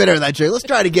can do better than that joke. Let's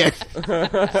try it again.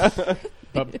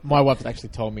 But my wife's actually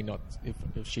told me not if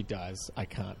she does, I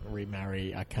can't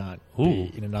remarry. I can't Ooh. be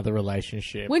in another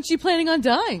relationship. When's she planning on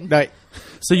dying? No,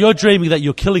 So you're dreaming that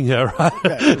you're killing her, right?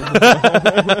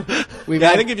 I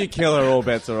think if you kill her, all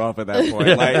bets are off at that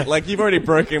point. Like you've already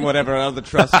broken whatever other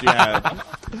trust you had.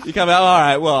 You come out, all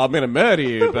right, well, I'm going to murder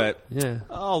you, but Yeah.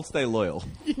 I'll stay loyal.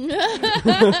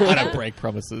 I don't break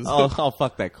promises. I'll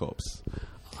fuck that corpse.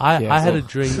 Yeah, I had so- a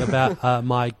dream about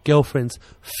my girlfriend's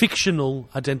fictional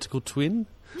identical twin.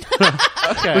 Which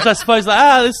I suppose,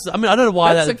 I don't know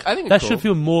why I that think it's that cool. should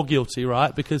feel more guilty,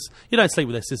 right? Because you don't sleep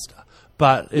with their sister.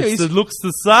 But he's- it looks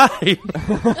the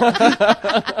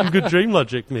same. Good dream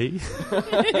logic, me.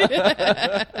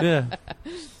 Yeah.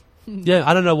 Yeah,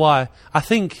 I don't know why. I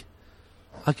don't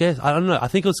know. I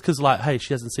think it was because, hey,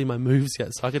 she hasn't seen my moves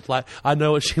yet, so I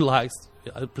know what she likes.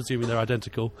 Presuming they're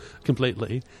identical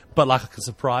completely, but I could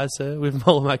surprise her with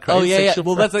all my crazy. Oh yeah. sexual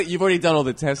Well, friends. that's you've already done all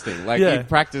the testing. Like Yeah. you've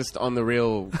practiced on the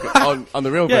real on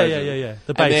the real Yeah, version. yeah.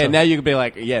 The And beta. then now you can be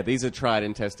like, yeah, these are tried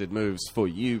and tested moves for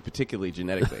you, particularly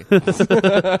genetically.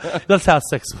 That's how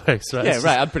sex works, right? Yeah, It's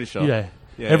right. just- I'm pretty sure. Yeah.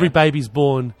 Yeah, Every yeah. baby's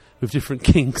born with different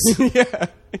kinks. Yeah,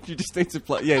 you just need to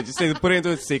play. Yeah, you just need to put it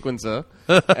into a sequencer,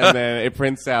 and then it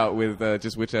prints out with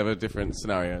just whichever different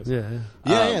scenarios. Yeah.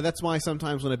 Yeah, that's why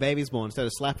sometimes when a baby's born, instead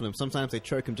of slapping them, sometimes they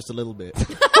choke him just a little bit.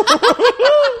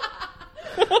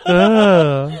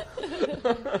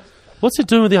 What's it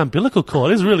doing with the umbilical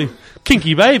cord? It's a really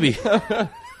kinky baby.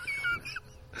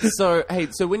 So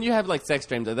so when you have like sex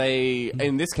dreams, are they?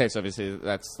 In this case, obviously,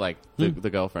 that's like the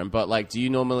girlfriend. But like, do you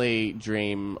normally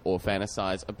dream or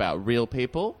fantasize about real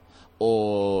people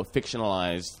or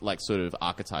fictionalized like sort of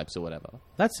archetypes or whatever?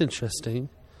 That's interesting.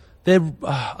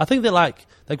 I think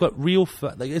they've got real.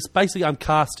 It's basically I'm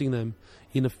casting them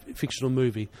in a fictional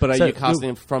movie. But are So you casting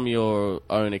them from your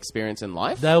own experience in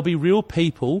life? They'll be real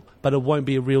people, but it won't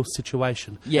be a real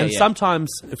situation. Yeah, and yeah.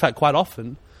 sometimes, in fact, quite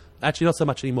often, actually not so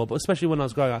much anymore, but especially when I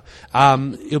was growing up,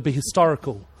 it'll be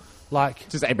historical. Like,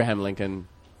 Just Abraham Lincoln,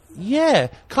 yeah,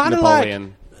 kind of like.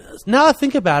 Napoleon. Now I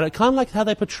think about it, kind of like how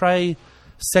they portray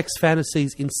sex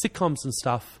fantasies in sitcoms and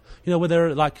stuff. You know, where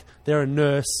they're a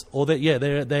nurse, or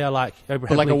they are like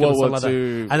Abraham like a Lincoln or World War something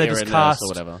II like that, and they era just nurse cast or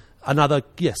whatever. another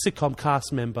sitcom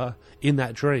cast member in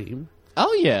that dream.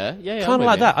 Oh yeah, yeah. Kind of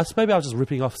like that. Maybe I was just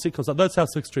ripping off sitcoms. Like, that's how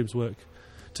sex dreams work.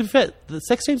 To be fair, the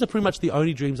sex dreams are pretty much the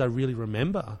only dreams I really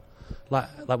remember. Like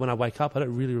when I wake up, I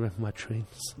don't really remember my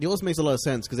dreams. Yours makes a lot of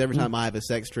sense because every time I have a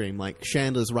sex dream, like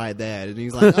Chandler's right there, and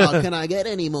he's like, "Oh, can I get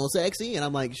any more sexy?" And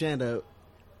I'm like, "Shanda,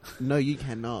 no, you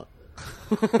cannot."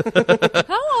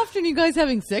 How often are you guys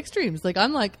having sex dreams? Like,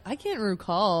 I can't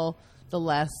recall the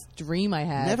last dream I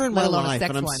had. Never in let my alone a life, sex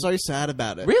and I'm one. so sad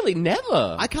about it. Really,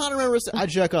 never. I can't remember. I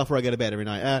jerk off before I go to bed every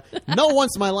night. Not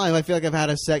once in my life I feel like I've had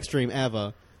a sex dream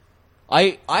ever.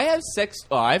 I have sex.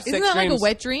 Oh, I have Isn't sex that dreams. like a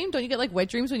wet dream? Don't you get like wet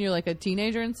dreams when you're like a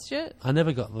teenager and shit? I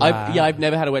never got that. I've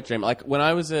never had a wet dream. Like when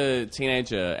I was a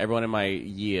teenager, everyone in my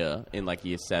year, in like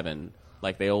year 7,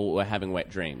 like they all were having wet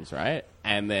dreams, right?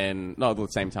 And then not at the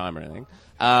same time or anything.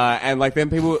 And like then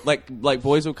people like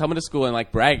boys would come into school and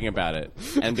like bragging about it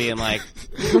and being like,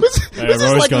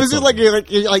 Was it like you're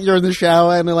in the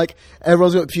shower and they're like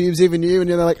everyone's got pubes, even you, and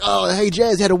you're like, "Oh, hey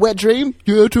Jazz, had a wet dream?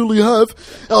 Yeah, I totally have.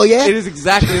 Oh yeah, it is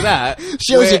exactly that.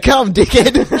 shows where- you come,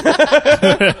 dickhead."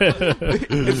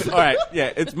 All right,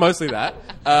 yeah, it's mostly that.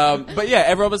 But yeah,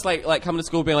 everyone was like coming to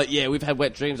school being like, "Yeah, we've had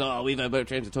wet dreams. Oh, we've had wet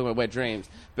dreams. We're talking about wet dreams."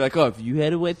 Be like, "Oh, have you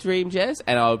had a wet dream, Jazz?"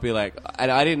 And I would be like,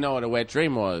 and I didn't know what a wet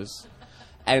dream was.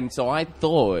 And so I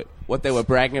thought what they were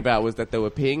bragging about was that they were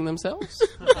peeing themselves.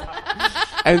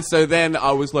 And so then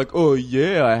I was like, oh,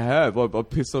 yeah, I have. I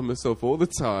piss on myself all the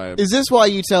time. Is this why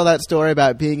you tell that story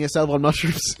about peeing yourself on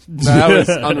mushrooms? No, that was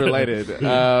unrelated.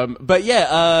 But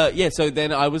yeah, so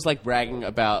then I was like bragging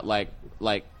about like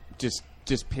just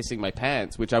pissing my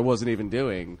pants, which I wasn't even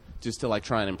doing, just to like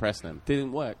try and impress them.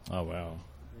 Didn't work. Oh, wow.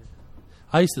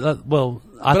 I used to. But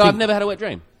I've never had a wet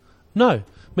dream. No. I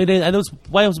mean, and it was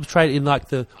way I was portrayed in like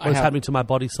what was have- happening to my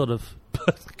body, sort of.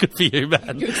 Good for you,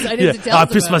 man. You're excited to tell I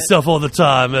us piss about myself all the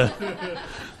time.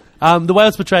 The way I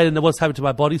was portrayed in what's happening to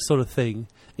my body, sort of thing.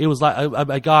 It was like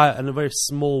a guy in a very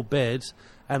small bed,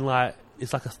 and like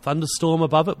it's like a thunderstorm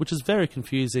above it, which is very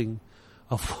confusing.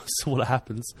 Of what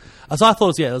happens. So I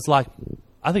thought, it was like.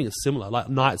 I think it's similar, like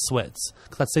night sweats,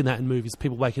 because I've seen that in movies.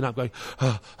 People waking up going,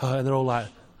 and they're all like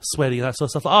sweating and that sort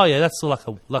of stuff. Oh yeah, that's sort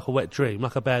of like a wet dream,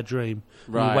 like a bad dream.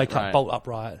 When Right, you wake right. up bolt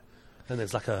upright, and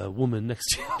there's like a woman next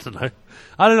to you.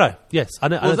 I don't know. Yes, I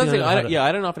don't. Well, I don't think I know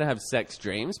I don't often have sex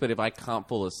dreams, but if I can't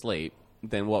fall asleep,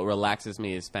 then what relaxes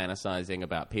me is fantasizing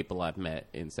about people I've met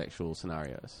in sexual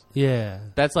scenarios. Yeah,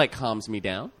 That's like calms me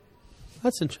down.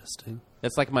 that's interesting.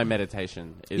 That's like my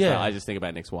meditation. Is Yeah. that I just think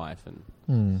about Nick's wife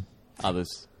and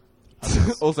others.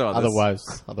 Also others.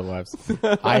 Other wives.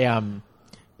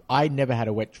 I never had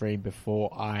a wet dream before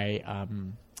I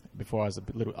was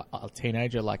a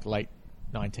teenager, like late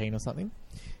 19 or something.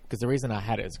 Because the reason I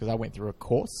had it is because I went through a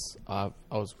course. I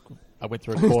went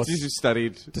through a course You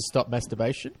studied. to stop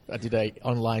masturbation. I did a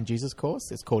online Jesus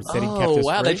course. It's called Setting Oh Captives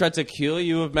wow! Free. They tried to cure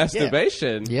you of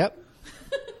masturbation. Yep.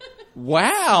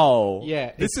 Wow.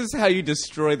 Yeah, This is how you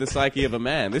destroy the psyche of a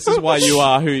man. This is why you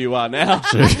are who you are now.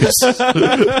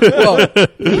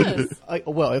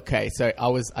 Well, okay. So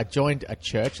I joined a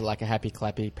church, like a happy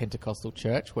clappy Pentecostal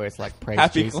church, where it's like praise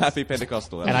Happy Jesus. clappy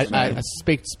Pentecostal. And I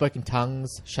spoke in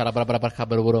tongues.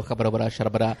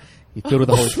 You filled with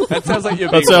the Holy Spirit. That sounds like you're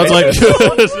That being sounds like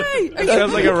racist. That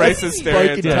sounds like a racist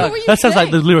stereotype. Yeah. were you That sounds like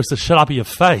saying? the lyrics to "Shut Up Your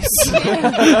Face." What's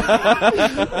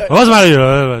the matter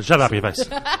with you? Shut up your face.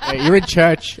 Yeah, you're in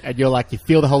church and you're like, you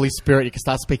feel the Holy Spirit. You can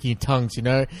start speaking in tongues. You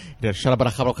know, you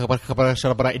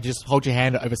just hold your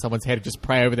hand over someone's head and just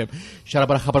pray over them. So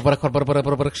the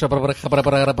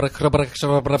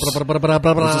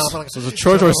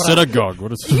church or a synagogue?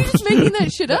 What Are you is? just making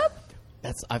that shit up?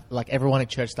 Like everyone at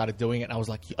church started doing it. And I was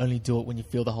like, you only do it when you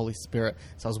feel the Holy Spirit.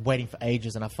 So I was waiting for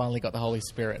ages, and I finally got the Holy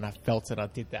Spirit, and I felt it. I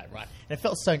did that right, and it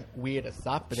felt so weird at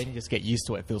start, but then you just get used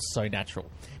to it. It feels so natural.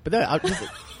 But then I'm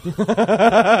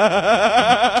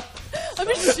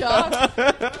in shock.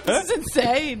 This is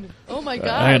insane. Oh my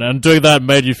god. And doing that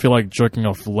made you feel like jerking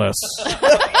off less.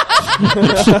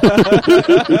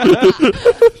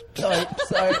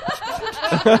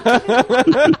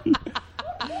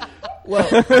 Well,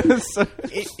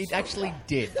 it actually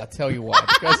did. I'll tell you why.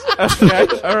 Because Okay,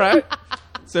 all right.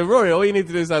 So, Rory, all you need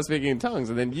to do is start speaking in tongues,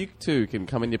 and then you too can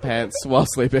come in your pants while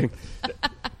sleeping.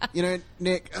 You know,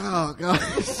 Nick. Oh god.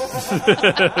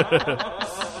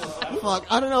 Fuck.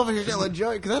 I don't know if I should tell a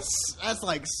joke because that's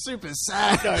like super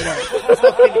sad. no, it's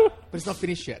not finished, but it's not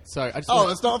finished yet. So I just Oh,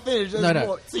 wanna- it's not finished. There's No.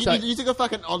 more. So, So- you took a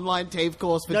fucking online TAFE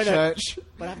course for No. church.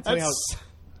 But I have to tell you That's-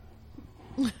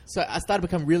 So I started to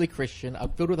become really Christian. I'm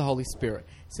filled with the Holy Spirit.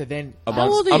 So then old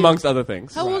are you? Amongst other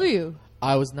things. How old are you?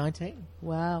 I was 19.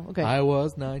 Wow. Okay. I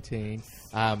was 19.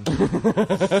 That's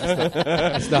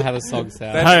not how the song sounds.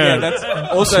 That's Hey.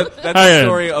 the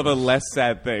story of a less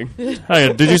sad thing.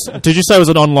 Hey, did you say it was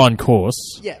an online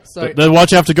course? Yeah. So Then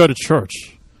why'd you have to go to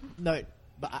church? no,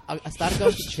 but I started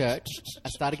going to church. I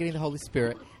started getting the Holy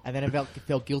Spirit, and then I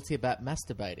felt guilty about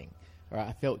masturbating. All right,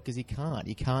 I felt because you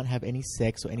can't have any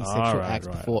sex or any sexual right, acts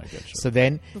right, before. I get you. So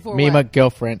then, Before me and my what?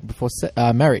 girlfriend before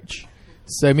marriage.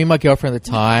 So me and my girlfriend at the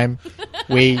time,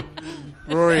 we.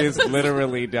 Rory is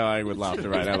literally dying with laughter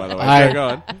right now, by the way. I, Go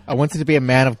on. I wanted to be a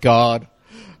man of God.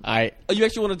 Oh, you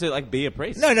actually wanted to, be a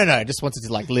priest? No. I just wanted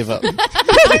to live a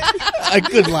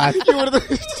good life.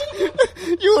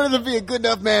 You wanted to be a good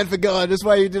enough man for God. That's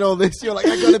why you did all this. You're like,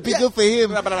 I gotta be good for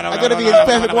him. I gotta be his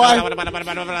perfect wife.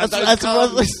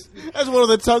 That's one of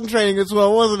the tongue training as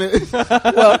well, wasn't it?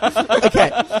 Okay,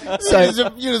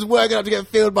 so You're just working up to get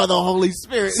filled by the Holy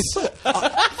Spirit.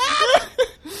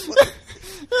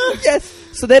 yes.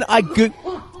 So then I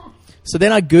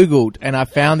Googled and I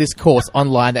found this course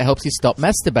online that helps you stop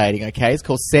masturbating. Okay, it's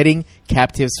called Setting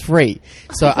Captives Free.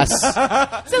 So I Sounds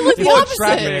like the opposite.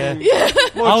 trapping. Yeah.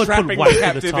 More I would put trapping weight the to the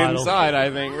captive title. inside, I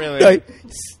think, really. So,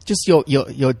 just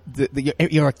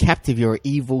you're a captive. You're an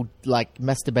evil,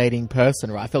 masturbating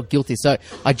person, right? I felt guilty, so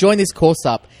I joined this course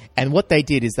up, and what they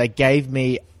did is they gave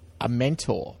me a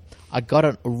mentor. I got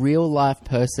a real life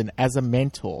person as a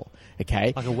mentor.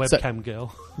 Okay, Like a So- webcam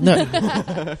girl. no,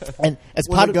 and as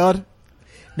Was part it of God?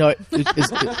 no, it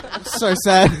So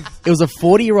sad. was a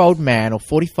 40-year-old man or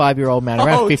 45-year-old man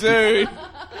around Oh, 50. dude.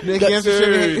 Nick, you have to show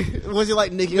me. Dude. Was he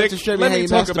like, Nick, you have Nick, to show me let how me you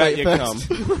talk about masturbate your first.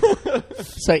 cum.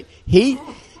 So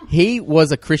he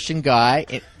was a Christian guy,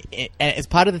 and as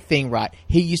part of the thing, right,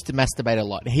 he used to masturbate a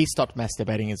lot. He stopped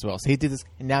masturbating as well. So he did this,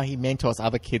 and now he mentors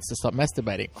other kids to stop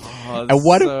masturbating. Oh, And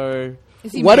what if- so...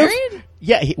 Is he What if- married?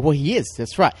 Yeah, he is.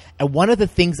 That's right. And one of the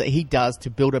things that he does to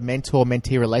build a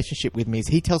mentor-mentee relationship with me is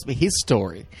he tells me his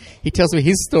story. He tells me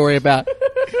his story about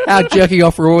how jerking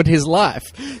off ruined his life.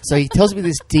 So he tells me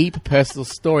this deep personal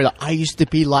story. Like, I used to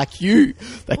be like you.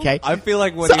 Okay? I feel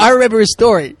like when So I remember his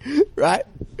story, right?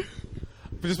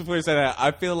 just before you say that, I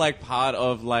feel like part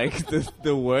of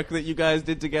the work that you guys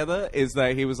did together is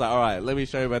that he was like, all right, let me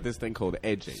show you about this thing called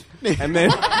edging. And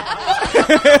then,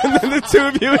 and then the two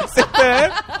of you would sit there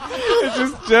and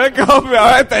just jerk off. All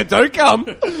right, then don't come.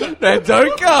 Then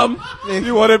don't come.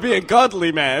 You want to be a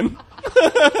godly man.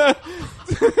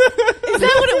 Is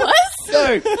that what it was?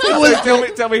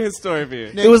 Tell me his story for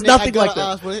you. Nick, It was Nick, nothing I gotta like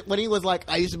that. ask, when he was like,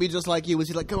 I used to be just like you, was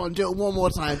he like, come on, do it one more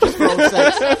time, just for old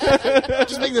sakes.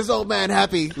 Just make this old man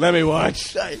happy. Let me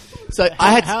watch. So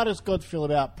I had How does God feel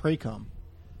about pre-com?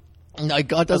 no.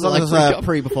 God As doesn't long like as pre-com.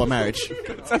 pre before marriage.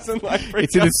 Doesn't like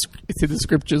It's in the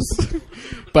scriptures.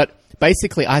 But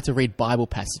basically, I had to read Bible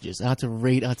passages. I had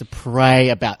to pray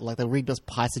about, like, they'll read those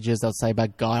passages they'll say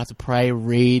about God. I had to pray,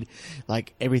 read,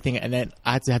 like, everything. And then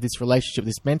I had to have this relationship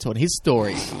with this mentor. And his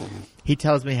story, he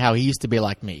tells me how he used to be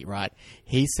like me, right?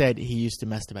 He said he used to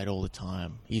masturbate all the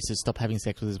time. He used to stop having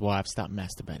sex with his wife, start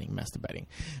masturbating.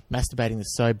 Masturbating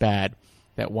is so bad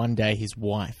that one day his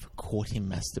wife caught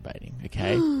him masturbating,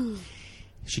 okay?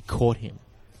 She caught him.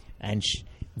 And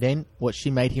then what she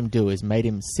made him do is made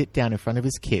him sit down in front of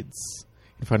his kids,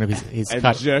 in front of his and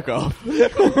cut. jerk off. You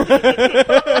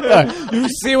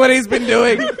see what he's been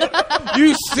doing?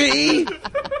 You see?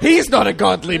 He's not a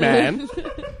godly man.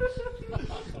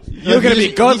 You're going to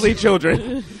be godly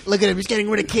children. Look at him, he's getting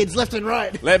rid of kids left and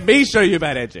right. Let me show you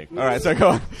about edging. All right, so go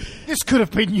on. This could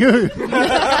have been you.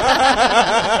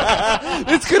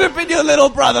 This could have been your little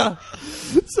brother.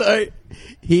 So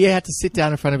he had to sit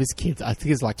down in front of his kids. I think he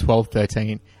was like 12,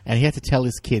 13. And he had to tell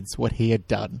his kids what he had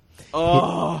done.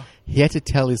 Oh. He had to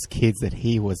tell his kids that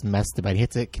he was masturbating. He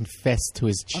had to confess to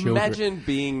his children. Imagine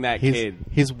being that kid.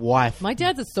 His wife. My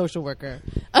dad's a social worker.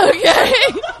 Okay.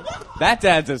 That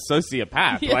dad's a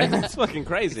sociopath. Yeah. Like, that's fucking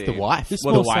crazy. the wife. This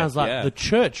Well, more the wife, sounds like yeah. the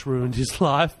church ruined his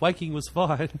life. Waking was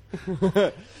fine.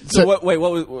 So what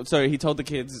was? So he told the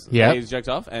kids Yeah. that he was jerked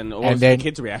off, and what And was then- the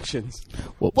kids' reactions?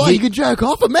 Well, Well, he- you can jerk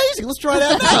off? Amazing, let's try it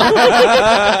out now.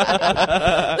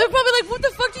 They're probably like, what the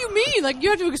fuck do you mean? Like,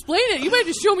 you have to explain it. You might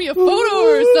have to show me a photo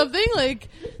or something. Like,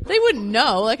 they wouldn't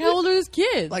know. Like, how old are his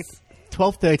kids? like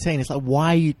 12, 13. It's like,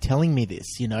 why are you telling me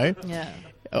this? You know? yeah.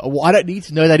 Well, I don't need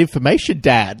to know that information,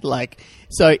 Dad. Like,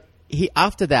 so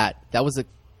after that was the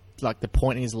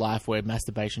point in his life where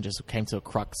masturbation just came to a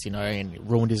crux, you know, and it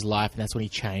ruined his life. And that's when he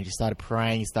changed. He started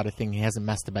praying. He started thinking he hasn't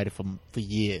masturbated for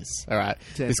years. All right.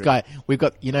 This guy, we've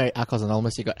got, you know, Alcohol's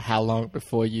Anonymous. You got how long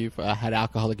before you've had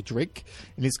alcoholic drink.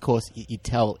 In this course, you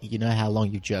tell, you know how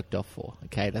long you've jerked off for.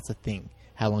 Okay. That's a thing.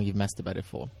 How long you've masturbated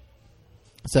for.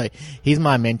 So he's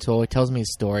my mentor. He tells me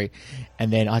his story.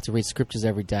 And then I had to read scriptures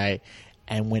every day.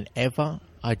 And whenever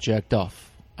I jerked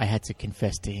off, I had to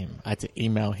confess to him. I had to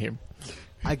email him.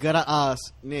 I gotta ask,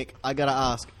 Nick,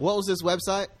 what was this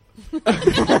website? what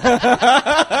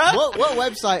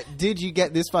website did you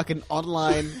get this fucking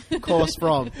online course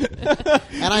from?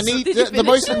 And I need Did you the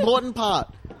most finish it? important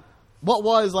part. What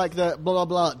was like the blah blah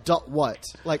blah dot what?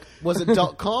 Like, was it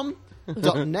 .com?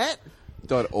 .net?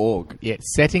 .org. Yeah,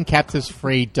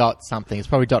 settingcaptivesfree dot something. It's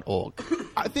probably .org.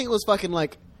 I think it was fucking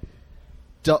like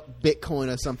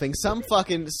 .bitcoin or something.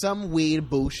 Some weird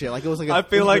bullshit. Like, it was like I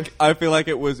feel like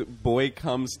it was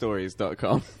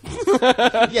boycumstories.com.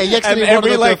 yeah, you And actually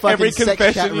every wanted to every sex chat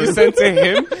confession you room. sent to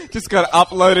him just got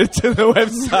uploaded to the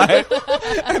website,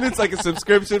 and it's like a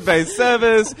subscription-based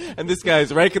service. And this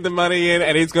guy's raking the money in,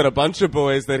 and he's got a bunch of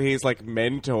boys that he's like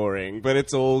mentoring, but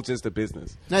it's all just a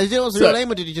business. Now, did it was his real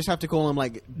name, or did you just have to call him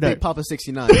like Big Papa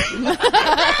 69?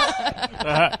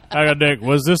 Hang on, Nick.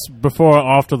 Was this before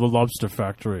or after the Lobster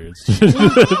Factory?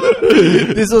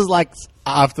 This was like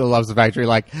after the Lobster Factory.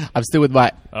 Like, I'm still with my...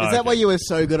 Is that why you were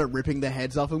so good at ripping the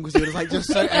heads off him? Because you were like just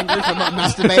so angry for not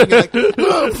masturbating.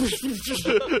 You're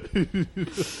like,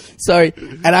 So,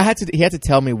 and he had to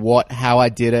tell me how I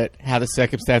did it, how the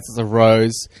circumstances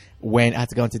arose, when I had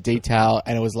to go into detail,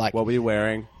 and it was like... What were you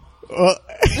wearing?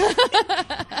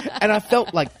 And I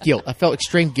felt like guilt. I felt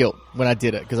extreme guilt when I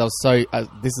did it, because I was so...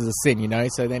 this is a sin, you know?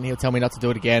 So then he'll tell me not to do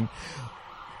it again.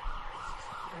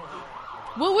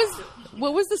 What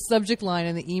was the subject line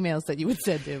in the emails that you would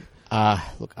send him?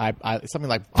 Look, I something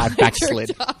like, I backslid.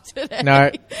 Jerked off today. No,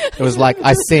 it was like,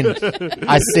 I sinned.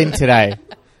 I sinned today.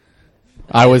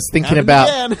 I was thinking about...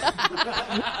 again.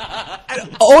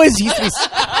 Always used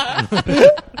to be...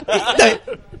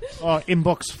 Oh,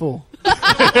 inbox full.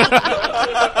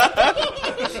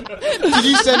 Did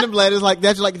you send him letters like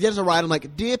that? You have to write him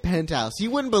like, "Dear Penthouse,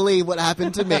 you wouldn't believe what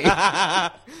happened to me.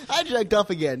 I jerked off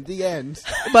again. The end."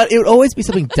 But it would always be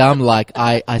something dumb, like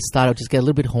I started to just get a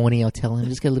little bit horny, I'll tell him,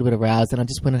 just get a little bit aroused, and I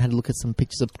just went and had a look at some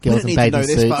pictures of girls in need to know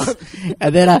bathing this suits.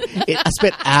 And then I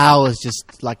spent hours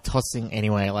just like tossing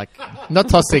anyway, like not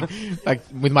tossing, like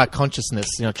with my consciousness,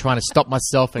 you know, trying to stop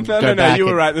myself and go No, back. you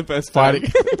were and right the first time.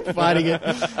 fighting it.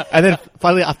 And then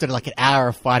finally, after like an hour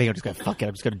of fighting, I just go, fuck it,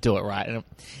 I'm just going to do it, right?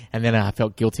 And then I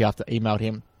felt guilty after I emailed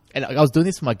him. And I was doing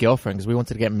this for my girlfriend because we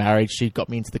wanted to get married. She got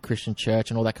me into the Christian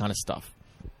church and all that kind of stuff.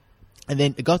 And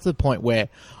then it got to the point where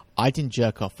I didn't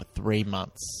jerk off for 3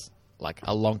 months. like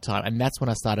a long time. And that's when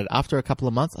I started, after a couple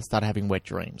of months, I started having wet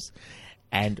dreams.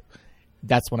 And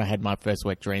that's when I had my first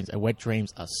wet dreams. And wet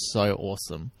dreams are so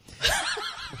awesome.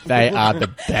 They are the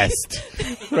best.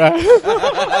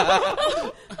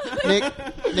 Nick,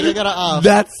 I gotta ask.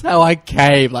 That's how I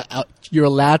came. Like, you're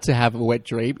allowed to have a wet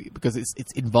dream because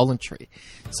it's involuntary.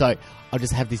 So I'll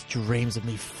just have these dreams of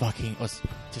me fucking, or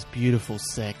just beautiful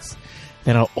sex.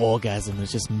 Then I'll orgasm.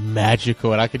 It's just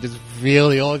magical, and I could just feel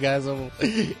the orgasm.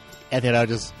 And then I'll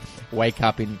just wake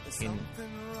up in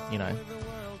you know,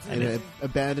 In an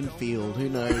abandoned field. Who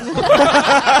knows? We're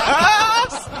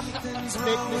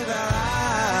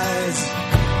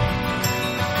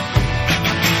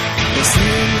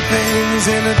seeing things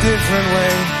in a different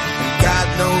way, and God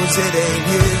knows it ain't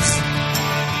his.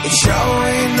 It sure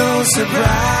ain't no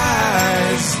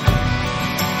surprise.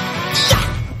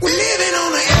 We're living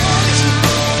on the edge.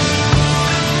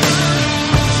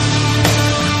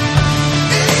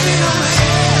 Living on the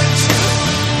edge.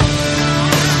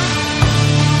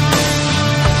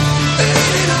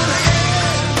 Living on the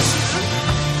edge.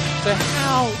 So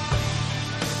how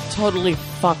totally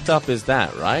fucked up is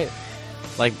that, right?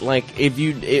 Like if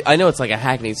you, I know it's like a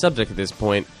hackneyed subject at this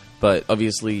point, but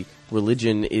obviously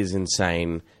religion is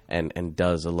insane and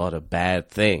does a lot of bad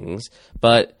things.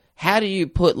 But how do you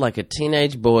put like a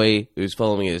teenage boy who's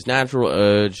following his natural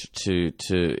urge to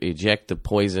eject the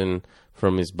poison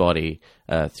from his body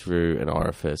through an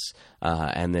orifice,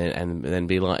 and then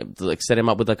be like set him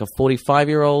up with like a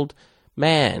 45-year-old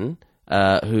man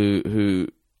who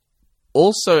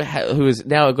also who has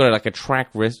now got like a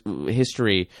track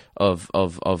history of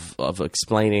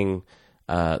explaining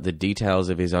the details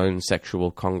of his own sexual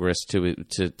congress to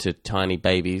tiny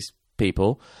babies,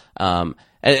 people,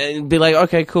 and be like,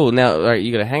 okay, cool. Now, all right,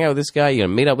 you got to hang out with this guy. You got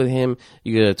to meet up with him.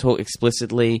 You got to talk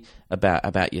explicitly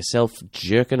about yourself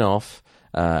jerking off,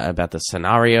 about the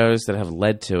scenarios that have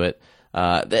led to it.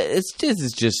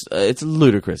 It's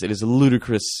ludicrous. It is a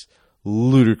ludicrous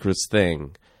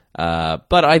thing.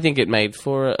 But I think it made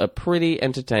for a pretty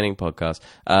entertaining podcast.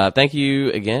 Thank you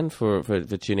again for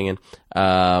tuning in.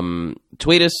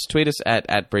 Tweet us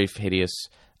at Brief Hideous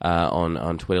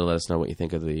on Twitter. Let us know what you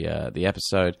think of the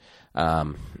episode.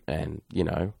 And you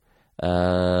know,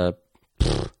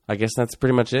 I guess that's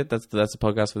pretty much it. That's the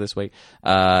podcast for this week.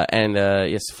 And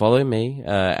yes, follow me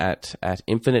at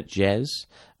Infinite Jez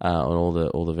on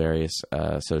all the various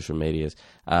social medias.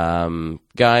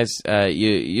 Guys,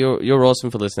 you're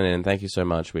awesome for listening, and thank you so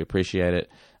much. We appreciate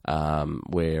it. I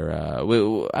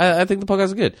think the podcast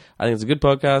is good. I think it's a good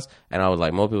podcast, and I would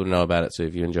like more people to know about it. So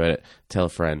if you enjoyed it, tell a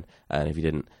friend, and if you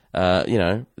didn't,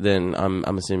 then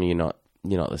I'm assuming you're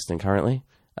not listening currently.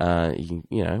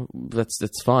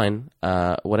 That's fine.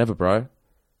 Whatever, bro.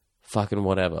 Fucking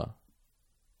whatever,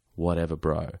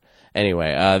 bro.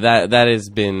 Anyway, that has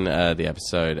been the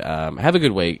episode. Have a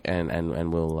good week,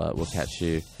 and we'll catch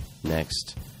you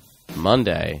next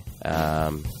Monday.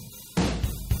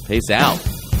 Peace out,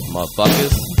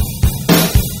 motherfuckers.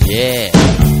 Yeah.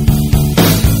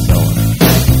 So on.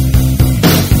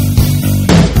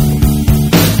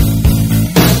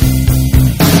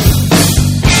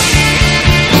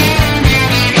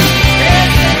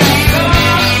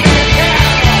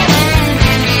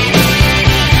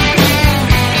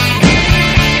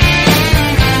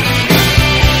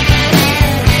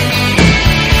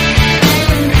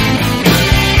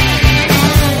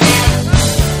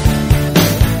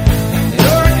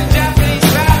 Japanese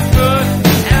fast food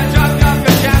and I dropped off a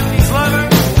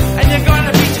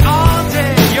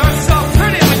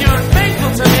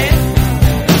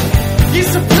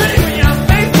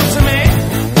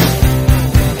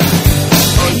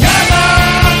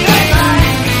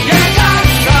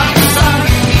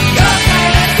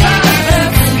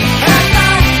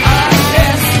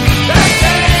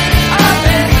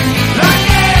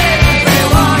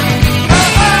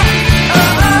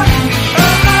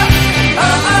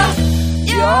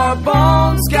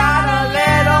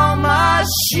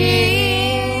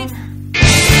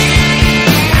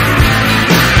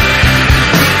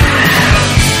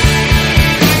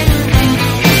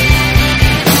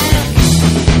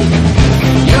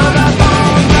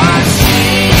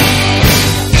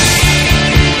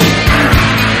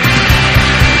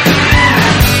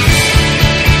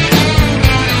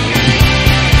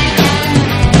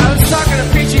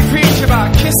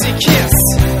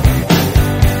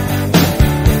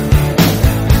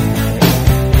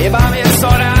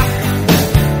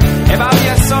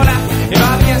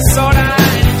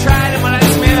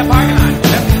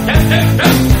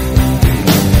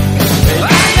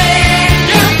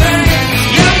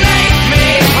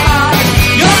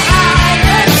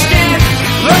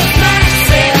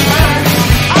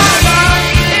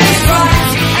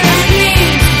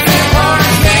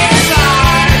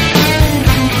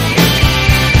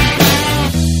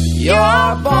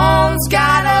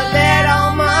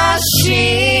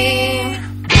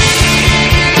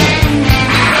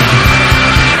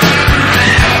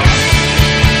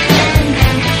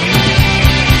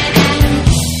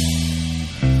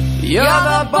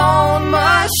bone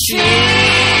machine.